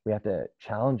better. We have to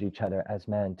challenge each other as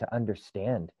men to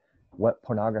understand what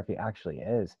pornography actually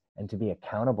is and to be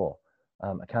accountable,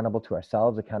 accountable to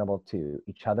ourselves, accountable to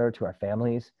each other, to our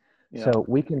families. Yeah. So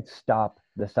we can stop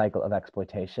the cycle of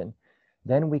exploitation.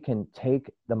 Then we can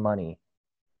take the money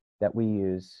that we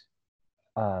use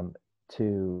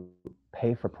to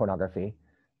pay for pornography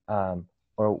or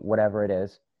whatever it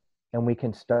is, and we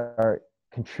can start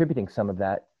contributing some of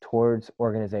that towards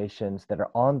organizations that are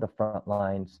on the front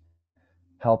lines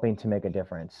helping to make a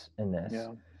difference in this.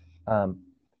 Yeah.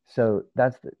 So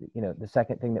that's the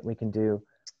second thing that we can do.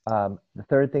 The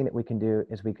third thing that we can do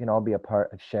is we can all be a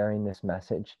part of sharing this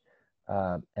message.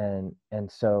 And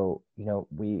so,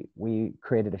 we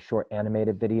created a short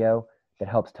animated video that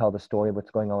helps tell the story of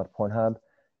what's going on with Pornhub.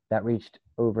 That reached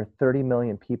over 30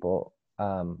 million people.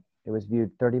 It was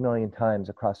viewed 30 million times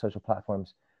across social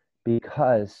platforms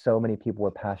because so many people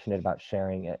were passionate about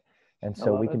sharing it. And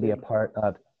so we can be a part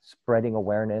of spreading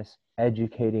awareness,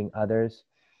 educating others.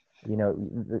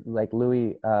 Like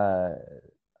Louis, I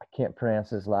can't pronounce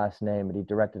his last name, but he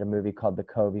directed a movie called The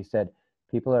Cove. He said,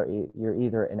 you're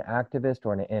either an activist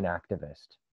or an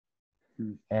inactivist.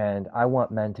 And I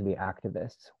want men to be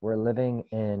activists. We're living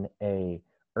in a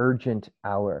urgent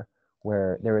hour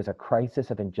where there is a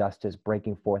crisis of injustice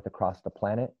breaking forth across the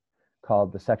planet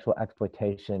called the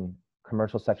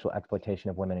commercial sexual exploitation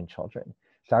of women and children.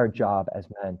 It's our job as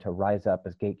men to rise up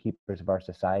as gatekeepers of our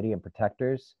society and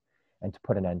protectors and to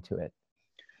put an end to it.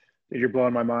 You're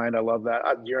blowing my mind. I love that.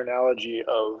 Your analogy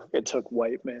of it took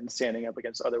white men standing up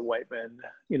against other white men,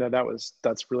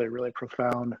 that's really, really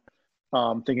profound.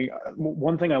 Thinking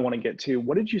one thing I want to get to,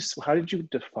 how did you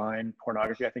define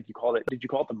pornography? I think did you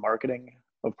call it the marketing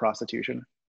of prostitution?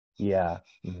 Yeah.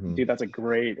 Mm-hmm. Dude, that is a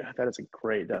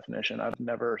great definition. I've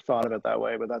never thought of it that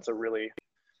way, but that's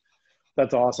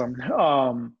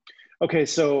awesome. Okay.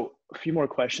 So a few more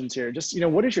questions here. Just,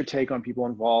 what is your take on people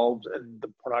involved in the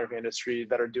pornography industry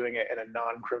that are doing it in a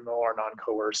non-criminal or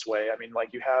non-coerced way? I mean, like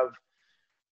you have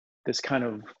this kind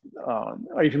of,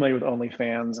 are you familiar with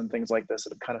OnlyFans and things like this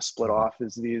that have kind of split off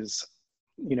as these,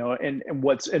 and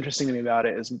what's interesting to me about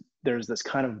it is there's this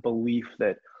kind of belief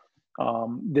that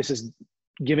this is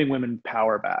giving women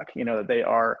power back, that they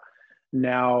are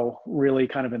now really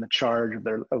kind of in the charge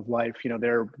of life.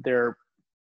 They're,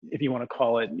 if you want to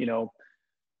call it,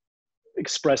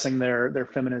 expressing their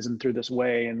feminism through this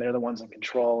way, and they're the ones in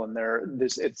control. And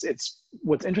it's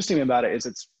what's interesting about it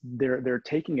is they're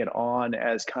taking it on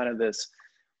as kind of this,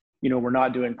 we're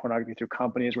not doing pornography through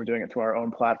companies, we're doing it through our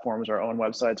own platforms, our own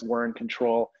websites, we're in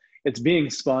control. It's being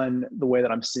spun the way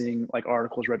that I'm seeing like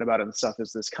articles written about it and stuff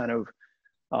is this kind of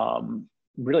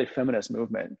really feminist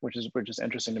movement, which is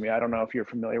interesting to me. I don't know if you're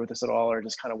familiar with this at all, or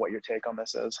just kind of what your take on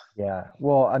this is. Yeah,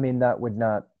 well, I mean, that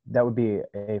would be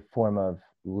a form of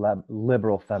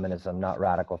liberal feminism, not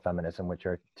radical feminism, which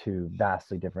are two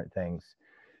vastly different things.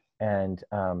 And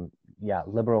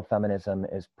liberal feminism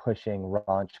is pushing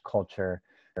raunch culture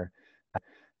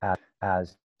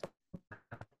as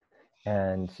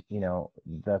And, you know,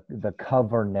 the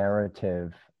cover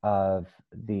narrative of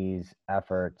these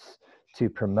efforts to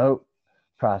promote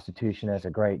prostitution as a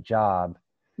great job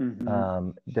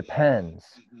depends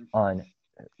on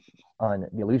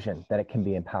the illusion that it can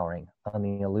be empowering, on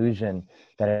the illusion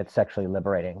that it's sexually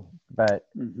liberating. But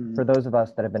for those of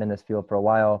us that have been in this field for a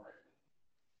while,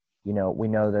 you know, we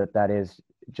know that that is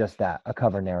just that, a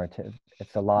cover narrative.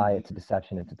 It's a lie, it's a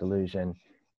deception, it's a delusion.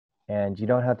 And you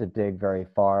don't have to dig very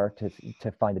far to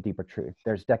find the deeper truth.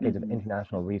 There's decades of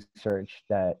international research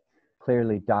that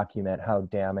clearly document how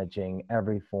damaging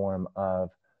every form of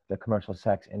the commercial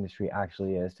sex industry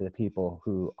actually is to the people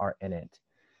who are in it.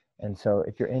 And so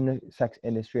if you're in the sex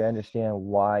industry, I understand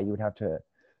why you would have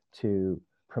to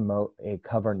promote a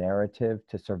cover narrative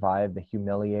to survive the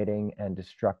humiliating and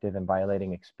destructive and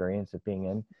violating experience of being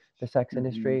in the sex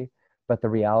industry. But the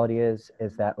reality is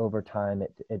that over time,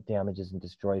 it damages and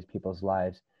destroys people's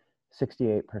lives.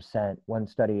 68%, one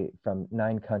study from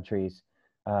 9 countries,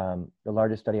 the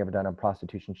largest study ever done on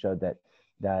prostitution showed that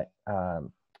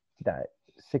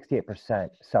 68%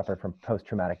 suffer from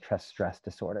post-traumatic stress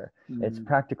disorder. It's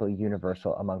practically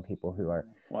universal among people who are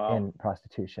in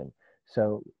prostitution.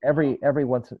 So every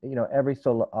once, you know, every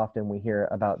so often we hear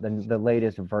about the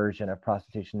latest version of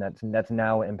prostitution that's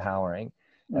now empowering.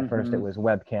 At first it was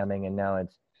webcamming, and now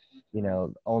it's, you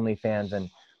know, OnlyFans, and,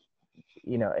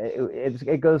 you know,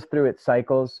 it goes through its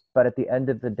cycles. But at the end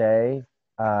of the day,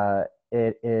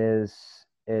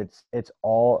 it's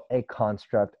all a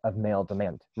construct of male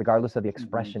demand, regardless of the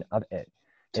expression of it.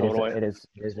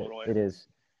 It is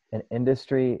an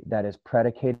industry that is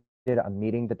predicated on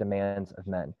meeting the demands of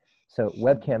men. So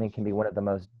webcamming can be one of the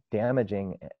most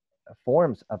damaging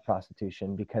forms of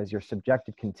prostitution, because you're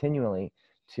subjected continually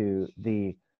to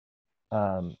the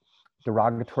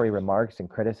derogatory remarks and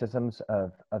criticisms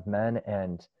of men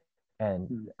and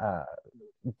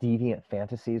deviant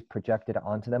fantasies projected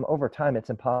onto them. Over time, it's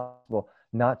impossible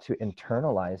not to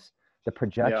internalize the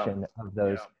projection of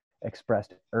those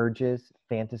expressed urges,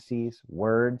 fantasies,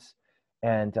 words,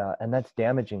 and that's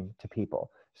damaging to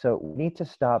people. So we need to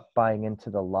stop buying into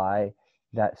the lie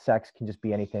that sex can just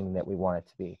be anything that we want it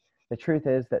to be. The truth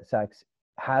is that sex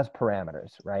has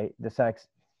parameters, right? The sex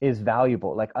is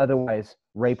valuable. Like, otherwise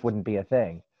rape wouldn't be a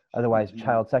thing. Otherwise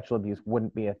child sexual abuse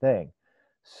wouldn't be a thing.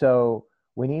 So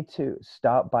we need to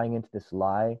stop buying into this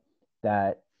lie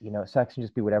that, you know, sex can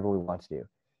just be whatever we want to do,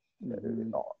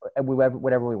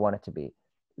 whatever we want it to be.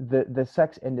 The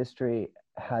sex industry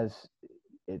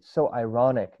it's so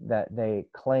ironic that they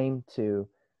claim to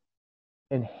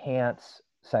enhance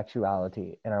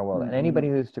sexuality in our world, and anybody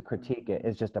who's to critique it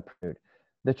is just a prude.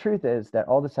 The truth is that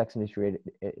all the sex industry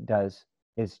it does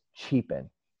is cheapen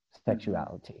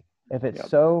sexuality. If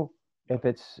it's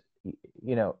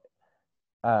you know,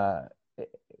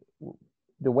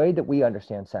 the way that we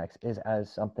understand sex is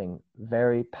as something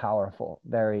very powerful,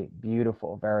 very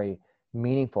beautiful, very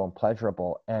meaningful and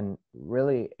pleasurable, and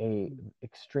really a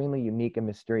extremely unique and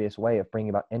mysterious way of bringing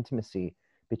about intimacy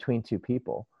between two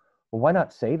people. Well, why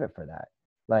not save it for that?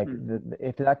 Like,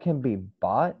 if that can be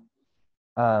bought,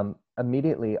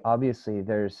 immediately, obviously,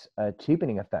 there's a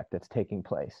cheapening effect that's taking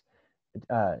place.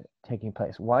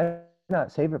 Why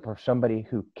not save it for somebody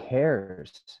who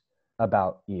cares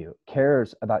about you,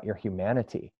 cares about your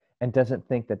humanity, and doesn't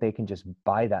think that they can just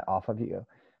buy that off of you?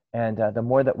 And the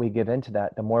more that we give into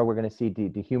that, the more we're going to see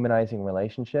dehumanizing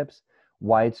relationships,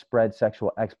 widespread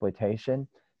sexual exploitation,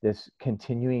 this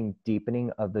continuing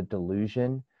deepening of the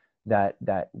delusion that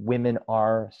women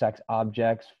are sex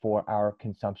objects for our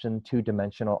consumption,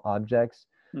 two-dimensional objects.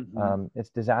 It's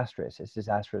disastrous. It's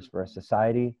disastrous for a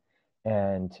society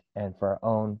and for our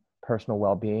own personal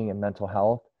well-being and mental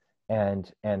health,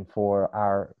 and for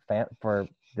for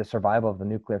the survival of the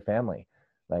nuclear family.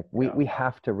 Like, we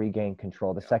have to regain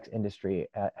control. The sex industry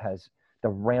has the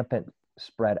rampant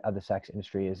spread of the sex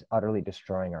industry is utterly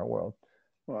destroying our world.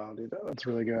 Wow, dude, that's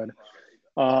really good.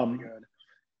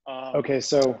 Okay,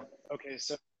 so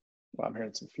well, I'm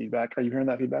hearing some feedback. Are you hearing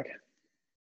that feedback?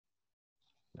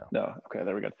 No. Okay,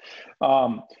 there we go.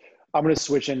 I'm going to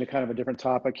switch into kind of a different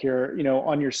topic here. You know,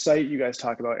 on your site, you guys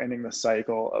talk about ending the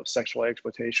cycle of sexual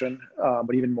exploitation,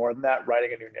 but even more than that,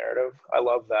 writing a new narrative. I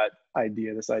love that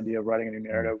idea, this idea of writing a new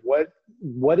narrative.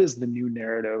 What is the new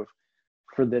narrative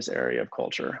for this area of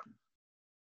culture?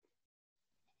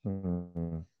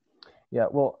 Yeah,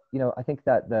 well, you know, I think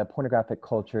that the pornographic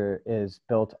culture is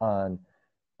built on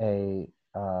a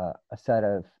set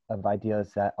of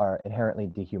ideas that are inherently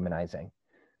dehumanizing.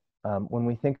 When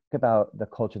we think about the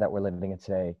culture that we're living in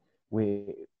today,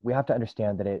 we have to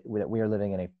understand that we are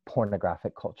living in a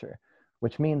pornographic culture,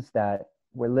 which means that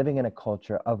we're living in a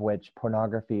culture of which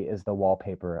pornography is the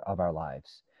wallpaper of our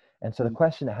lives. And so the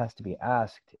question that has to be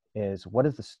asked is, what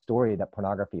is the story that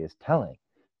pornography is telling?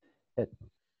 It,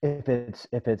 if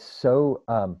it's so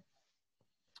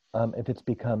if it's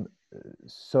become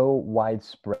so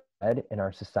widespread in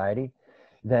our society,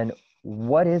 then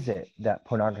what is it that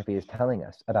pornography is telling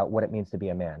us about what it means to be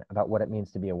a man, about what it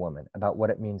means to be a woman, about what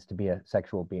it means to be a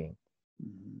sexual being?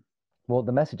 Well,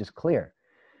 the message is clear.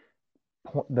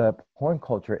 The porn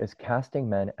culture is casting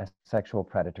men as sexual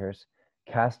predators,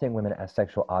 casting women as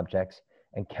sexual objects,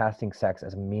 and casting sex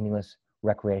as a meaningless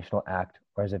recreational act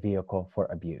or as a vehicle for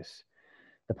abuse.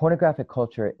 The pornographic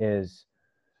culture is,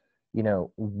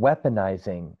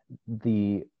 weaponizing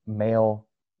the male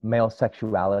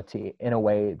sexuality in a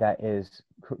way that is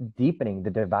deepening the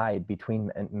divide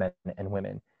between men and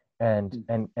women,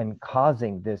 and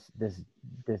causing this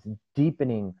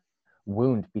deepening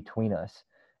wound between us.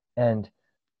 And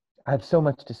I have so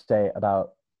much to say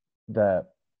about the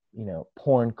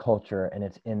porn culture and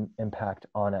its impact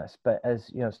on us. But as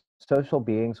social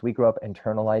beings, we grow up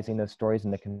internalizing those stories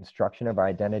in the construction of our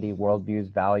identity,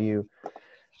 worldviews, value,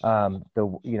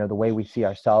 the way we see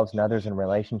ourselves and others in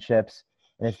relationships,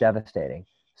 and it's devastating.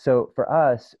 So for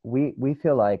us, we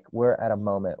feel like we're at a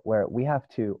moment where we have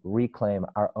to reclaim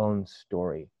our own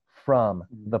story from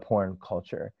the porn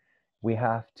culture. We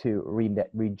have to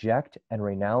reject and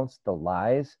renounce the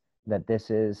lies that this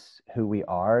is who we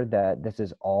are, that this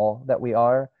is all that we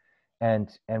are, and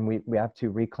we have to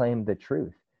reclaim the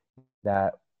truth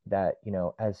that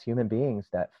as human beings,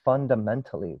 that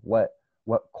fundamentally what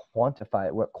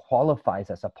qualifies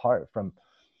us apart from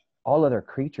all other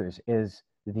creatures is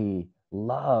the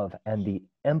love and the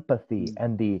empathy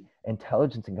and the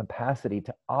intelligence and capacity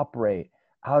to operate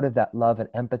out of that love and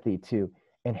empathy to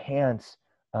enhance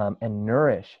and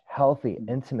nourish healthy,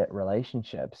 intimate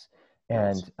relationships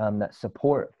and that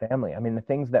support family. I mean, the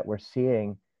things that we're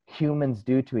seeing humans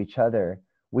do to each other,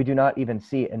 we do not even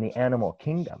see in the animal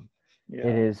kingdom. It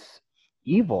is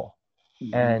evil.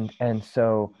 And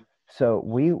so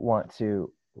we want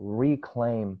to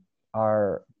reclaim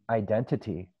our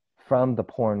identity from the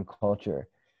porn culture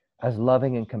as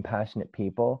loving and compassionate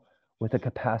people with a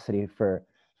capacity for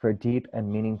deep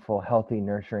and meaningful, healthy,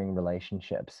 nurturing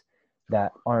relationships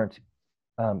that aren't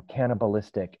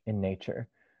cannibalistic in nature.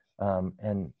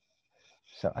 And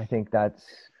so I think that's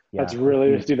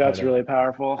really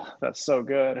powerful. That's so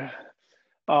good.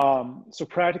 So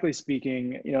practically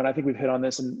speaking, and I think we've hit on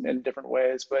this in different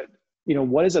ways, but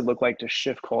what does it look like to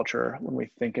shift culture when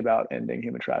we think about ending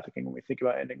human trafficking, when we think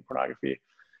about ending pornography?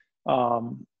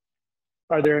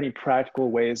 Are there any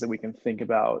practical ways that we can think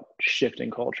about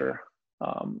shifting culture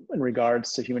in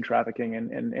regards to human trafficking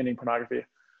and ending pornography?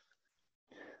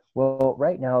 Well,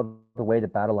 right now, the way the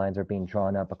battle lines are being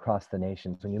drawn up across the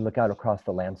nations, when you look out across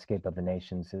the landscape of the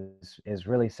nations, is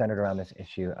really centered around this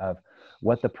issue of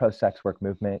what the pro-sex work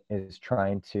movement is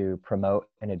trying to promote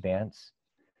and advance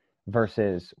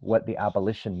versus what the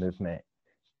abolition movement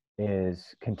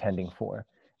is contending for.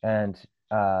 And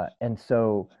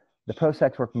so the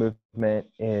pro-sex work movement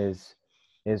is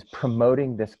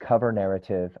promoting this cover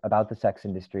narrative about the sex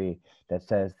industry that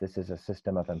says this is a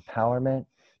system of empowerment,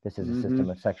 this is a system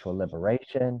of sexual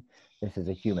liberation, this is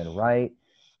a human right,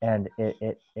 and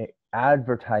it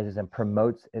advertises and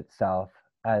promotes itself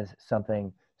as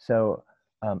something so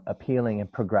appealing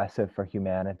and progressive for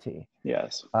humanity.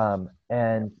 Yes.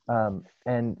 And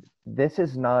this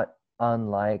is not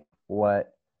unlike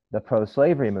what the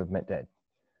pro-slavery movement did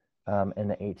in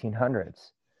the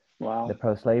 1800s. Wow. The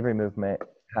pro-slavery movement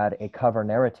had a cover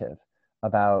narrative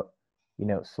about,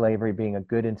 slavery being a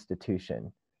good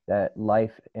institution, that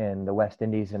life in the West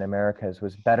Indies and Americas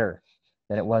was better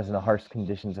than it was in the harsh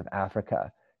conditions of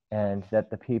Africa, and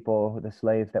that the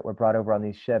slaves that were brought over on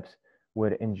these ships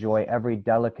would enjoy every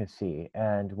delicacy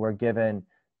and were given,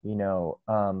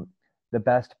 the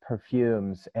best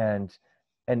perfumes, and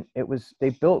they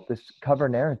built this cover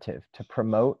narrative to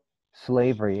promote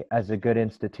slavery as a good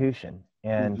institution.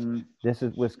 And this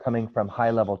was coming from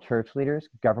high-level church leaders,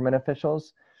 government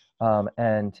officials,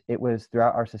 and it was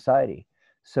throughout our society.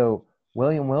 So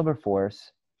William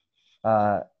Wilberforce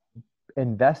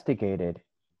investigated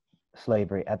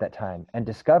slavery at that time and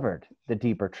discovered the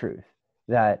deeper truth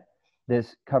that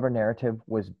this cover narrative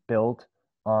was built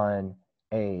on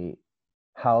a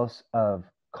house of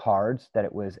cards, that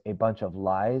it was a bunch of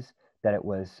lies, that it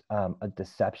was a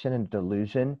deception and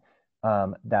delusion,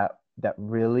 that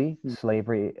really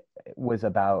slavery was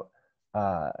about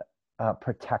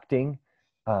protecting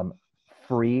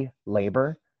free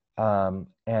labor,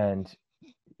 and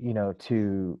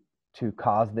to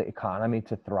cause the economy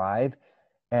to thrive.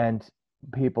 And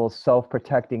people's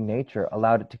self-protecting nature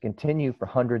allowed it to continue for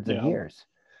hundreds of years.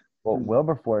 Well,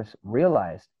 Wilberforce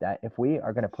realized that if we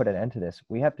are going to put an end to this,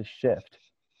 we have to shift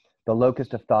the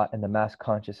locus of thought and the mass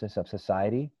consciousness of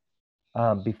society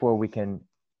before we can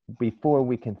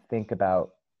think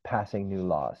about passing new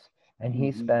laws. And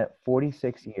he spent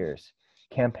 46 years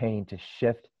campaigning to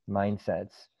shift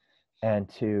mindsets and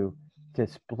to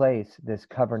displace this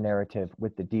cover narrative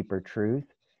with the deeper truth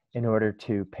in order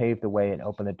to pave the way and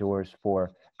open the doors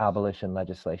for abolition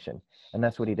legislation. And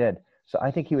that's what he did. So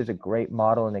I think he was a great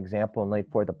model and example and laid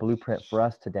forth the blueprint for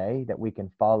us today that we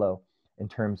can follow in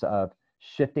terms of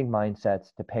shifting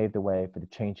mindsets to pave the way for the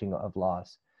changing of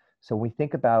laws. So we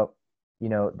think about,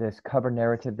 this cover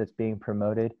narrative that's being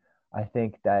promoted. I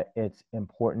think that it's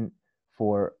important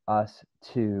for us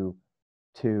to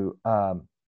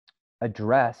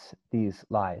address these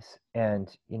lies. And,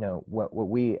 what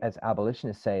we as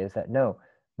abolitionists say is that, no,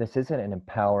 this isn't an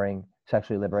empowering,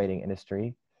 sexually liberating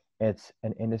industry. It's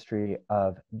an industry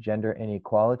of gender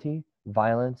inequality,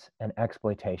 violence, and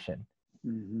exploitation.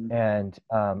 And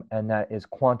that is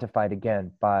quantified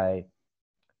again by,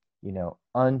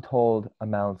 untold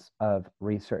amounts of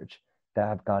research that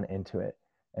have gone into it.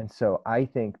 And so I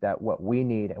think that what we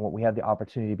need and what we have the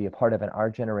opportunity to be a part of in our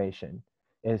generation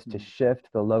is to shift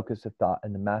the locus of thought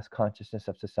and the mass consciousness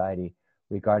of society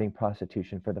regarding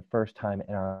prostitution for the first time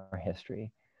in our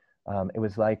history. It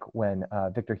was like when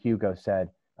Victor Hugo said,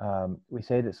 we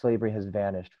say that slavery has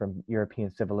vanished from European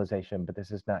civilization, but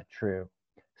this is not true.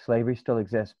 Slavery still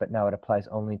exists, but now it applies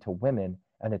only to women,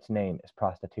 and its name is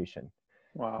prostitution.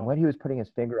 Wow. And what he was putting his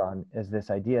finger on is this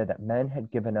idea that men had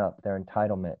given up their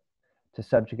entitlement to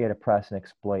subjugate, oppress, and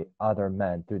exploit other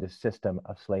men through the system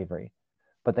of slavery.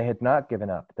 But they had not given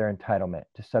up their entitlement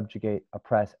to subjugate,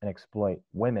 oppress, and exploit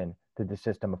women through the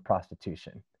system of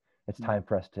prostitution. It's time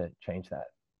for us to change that.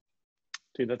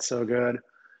 Dude, that's so good.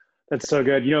 That's so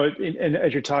good. And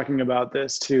as you're talking about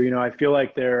this too, I feel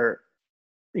like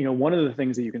one of the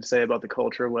things that you can say about the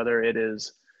culture, whether it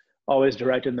is always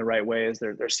directed in the right way, is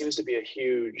there seems to be a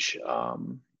huge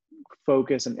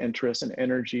focus and interest and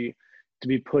energy to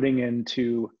be putting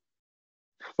into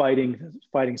fighting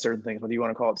certain things, whether you want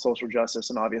to call it social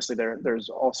justice. And obviously there's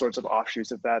all sorts of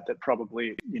offshoots of that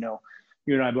probably, you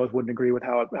and I both wouldn't agree with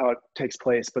how it takes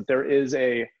place, but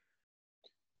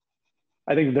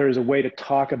I think there is a way to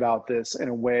talk about this in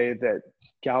a way that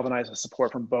galvanizes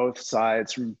support from both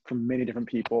sides, from many different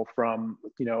people, from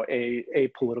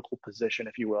a political position,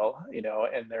 if you will, and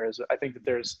I think that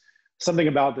there's something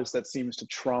about this that seems to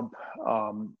trump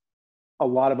a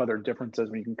lot of other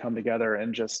differences when you can come together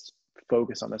and just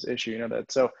focus on this issue.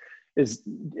 So is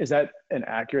that an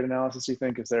accurate analysis, you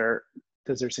think? Does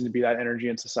there seem to be that energy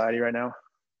in society right now?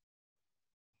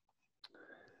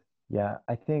 Yeah,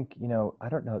 I think, I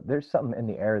don't know, there's something in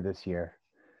the air this year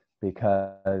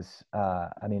because,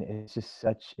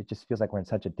 it just feels like we're in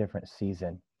such a different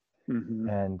season.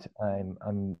 And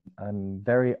I'm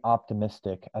very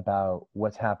optimistic about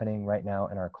what's happening right now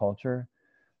in our culture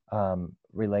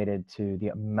related to the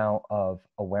amount of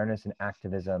awareness and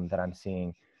activism that I'm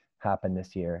seeing happen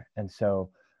this year. And so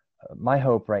my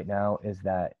hope right now is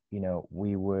that,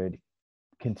 we would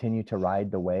continue to ride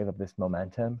the wave of this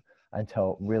momentum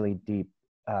until really deep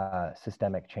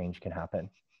systemic change can happen.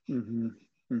 Dude,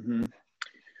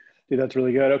 that's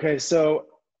really good. Okay, so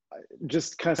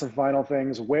just kind of some final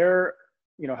things. Where,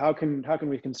 how can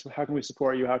we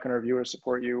support you? How can our viewers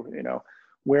support you?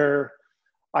 Where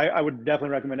I would definitely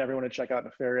recommend everyone to check out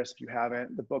Nefarious if you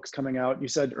haven't. The book's coming out, you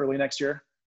said early next year?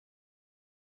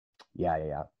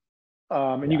 Yeah.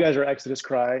 And you guys are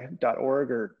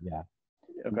exoduscry.org or? Yeah.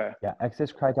 Okay. Yeah,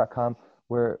 exoduscry.com.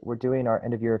 We're doing our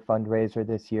end of year fundraiser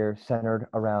this year centered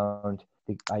around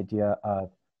the idea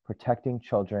of protecting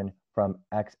children from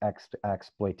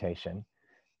exploitation.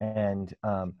 And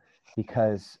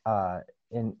because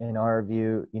in our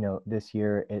view, this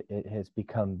year it has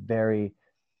become very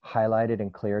highlighted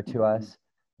and clear to us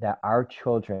that our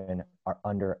children are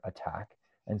under attack.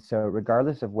 And so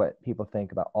regardless of what people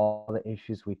think about all the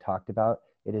issues we talked about,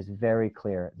 it is very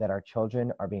clear that our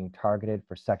children are being targeted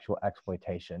for sexual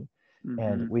exploitation.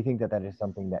 And we think that is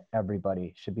something that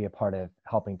everybody should be a part of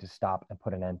helping to stop and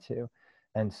put an end to.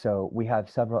 And so we have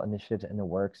several initiatives in the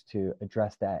works to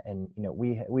address that. And,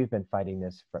 we've been fighting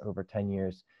this for over 10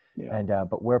 years,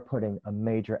 but we're putting a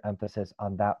major emphasis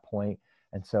on that point.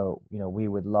 And so, we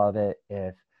would love it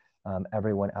if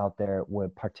everyone out there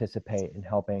would participate in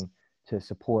helping to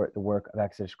support the work of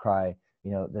Exodus Cry.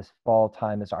 This fall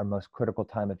time is our most critical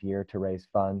time of year to raise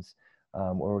funds,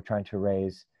 where we're trying to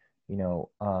raise,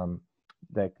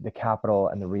 the capital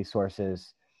and the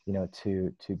resources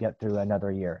to get through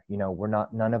another year.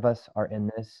 None of us are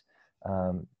in this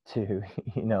to,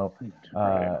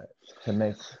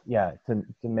 to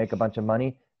make a bunch of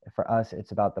money. For us,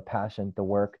 it's about the passion, the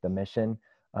work, the mission.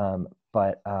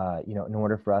 But in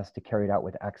order for us to carry it out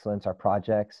with excellence, our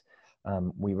projects,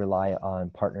 we rely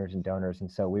on partners and donors. And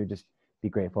so we would just be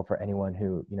grateful for anyone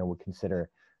who, would consider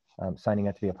signing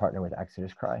up to be a partner with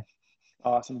Exodus Cry.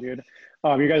 Awesome, dude.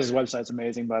 Your guys' website's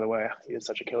amazing, by the way. You did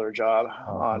such a killer job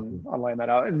on laying that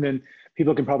out. And then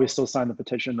people can probably still sign the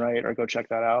petition, right? Or go check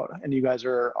that out. And you guys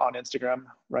are on Instagram,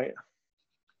 right?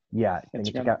 Yeah, and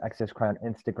you check out Exodus Cry on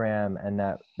Instagram, and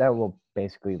that will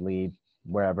basically lead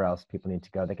wherever else people need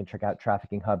to go. They can check out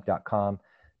traffickinghub.com.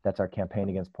 That's our campaign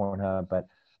against Pornhub. But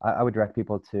I would direct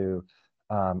people to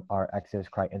our Exodus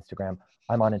Cry Instagram.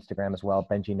 I'm on Instagram as well,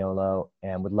 Benji Nolo,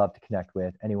 and would love to connect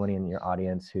with anyone in your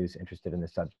audience who's interested in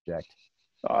this subject.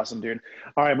 Awesome, dude.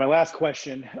 All right, my last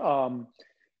question.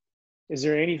 Is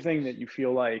there anything that you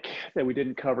feel like that we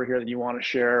didn't cover here that you want to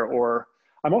share? Or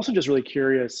I'm also just really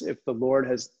curious if the Lord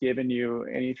has given you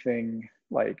anything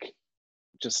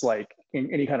just like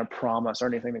any kind of promise or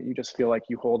anything that you just feel like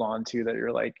you hold on to, that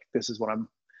you're like, this is what I'm,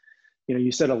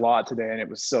 you said a lot today and it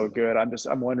was so good.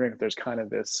 I'm wondering if there's kind of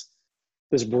this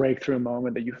breakthrough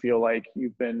moment that you feel like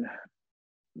you've been,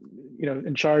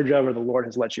 in charge of, or the Lord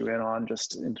has let you in on,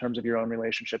 just in terms of your own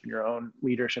relationship and your own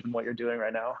leadership and what you're doing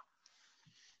right now.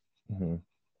 Mm-hmm.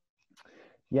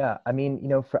 Yeah, I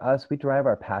mean, for us, we derive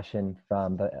our passion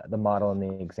from the model and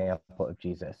the example of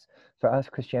Jesus. For us,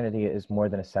 Christianity is more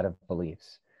than a set of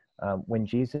beliefs. When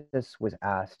Jesus was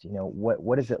asked,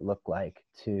 what does it look like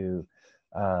to,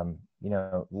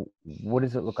 what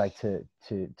does it look like to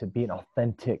be an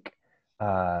authentic,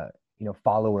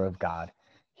 follower of God?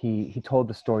 He told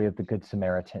the story of the Good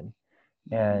Samaritan,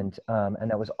 and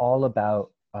that was all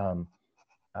about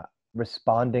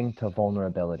responding to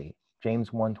vulnerability.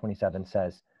 James 1:27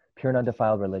 says, "Pure and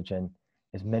undefiled religion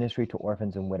is ministry to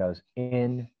orphans and widows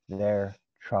in their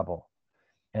trouble."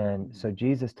 And so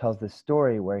Jesus tells this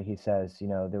story where he says,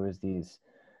 there was this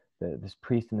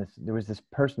priest and there was this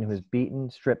person who was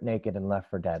beaten, stripped naked, and left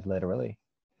for dead, literally.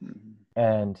 Mm-hmm.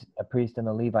 And a priest and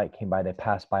a Levite came by. They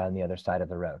passed by on the other side of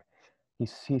the road. He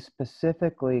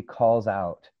specifically calls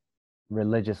out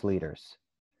religious leaders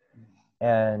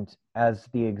and as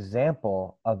the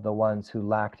example of the ones who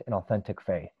lacked an authentic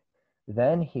faith.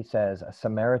 Then he says a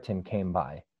Samaritan came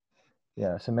by.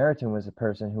 Yeah, a Samaritan was a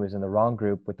person who was in the wrong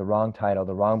group with the wrong title,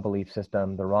 the wrong belief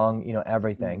system, the wrong,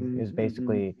 everything. Mm-hmm, is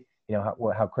basically,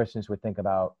 how Christians would think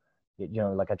about,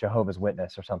 like a Jehovah's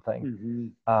Witness or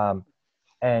something.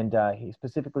 Mm-hmm. He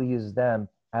specifically uses them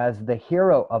as the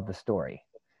hero of the story.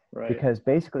 Right. Because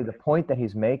basically the point that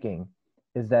he's making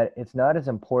is that it's not as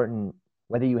important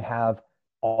whether you have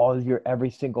every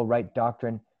single right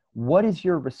doctrine. What is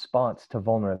your response to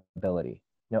vulnerability?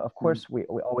 Of course, we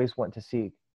always want to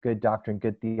see good doctrine,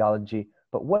 good theology,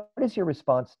 but what is your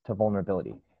response to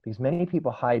vulnerability? Because many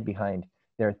people hide behind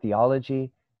their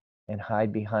theology and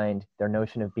hide behind their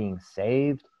notion of being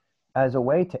saved as a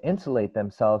way to insulate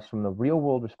themselves from the real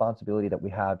world responsibility that we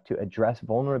have to address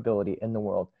vulnerability in the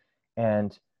world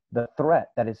and the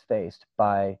threat that is faced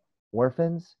by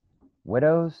orphans,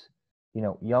 widows,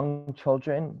 young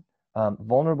children,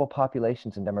 vulnerable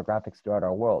populations and demographics throughout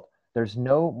our world. There's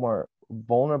no more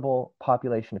vulnerable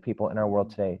population of people in our world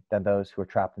today than those who are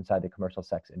trapped inside the commercial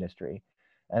sex industry.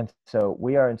 And so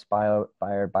we are inspired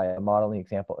by a modeling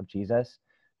example of Jesus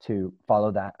to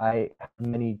follow that. I have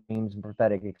many dreams and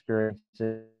prophetic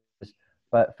experiences,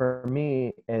 but for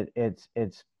me, it's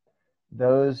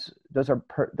those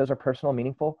are personal,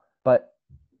 meaningful, but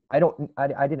I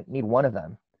didn't need one of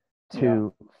them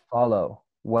to follow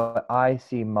what I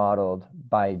see modeled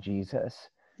by Jesus.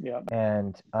 Yeah.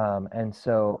 And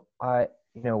so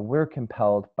we're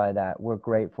compelled by that. We're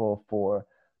grateful for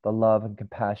the love and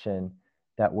compassion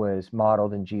that was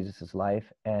modeled in Jesus's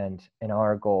life. And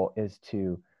our goal is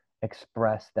to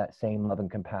express that same love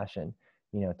and compassion,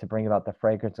 to bring about the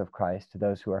fragrance of Christ to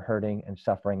those who are hurting and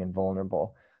suffering and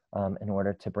vulnerable, in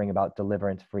order to bring about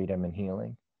deliverance, freedom, and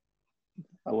healing.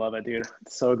 I love it, dude.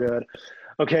 It's so good.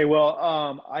 Okay,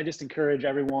 well, I just encourage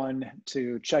everyone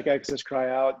to check Exodus Cry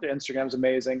out. The Instagram's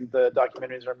amazing. The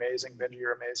documentaries are amazing. Benji,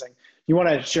 you're amazing. You want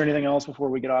to share anything else before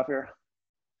we get off here?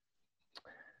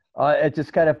 It's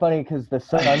just kind of funny because the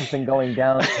sun's been going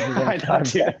down. I know,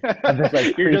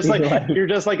 dude. You're just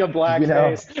like a black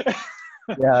face.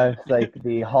 Yeah, it's like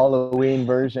the Halloween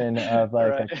version of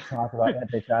a talk about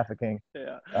anti-trafficking.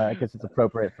 Yeah, I guess it's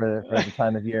appropriate for the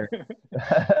time of year.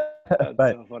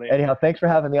 But so anyhow, thanks for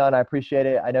having me on. I appreciate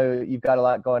it. I know you've got a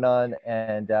lot going on,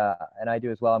 and I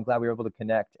do as well. I'm glad we were able to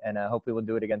connect, and hopefully we'll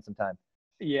do it again sometime.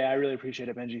 Yeah, I really appreciate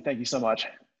it, Benji. Thank you so much.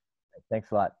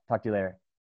 Thanks a lot. Talk to you later.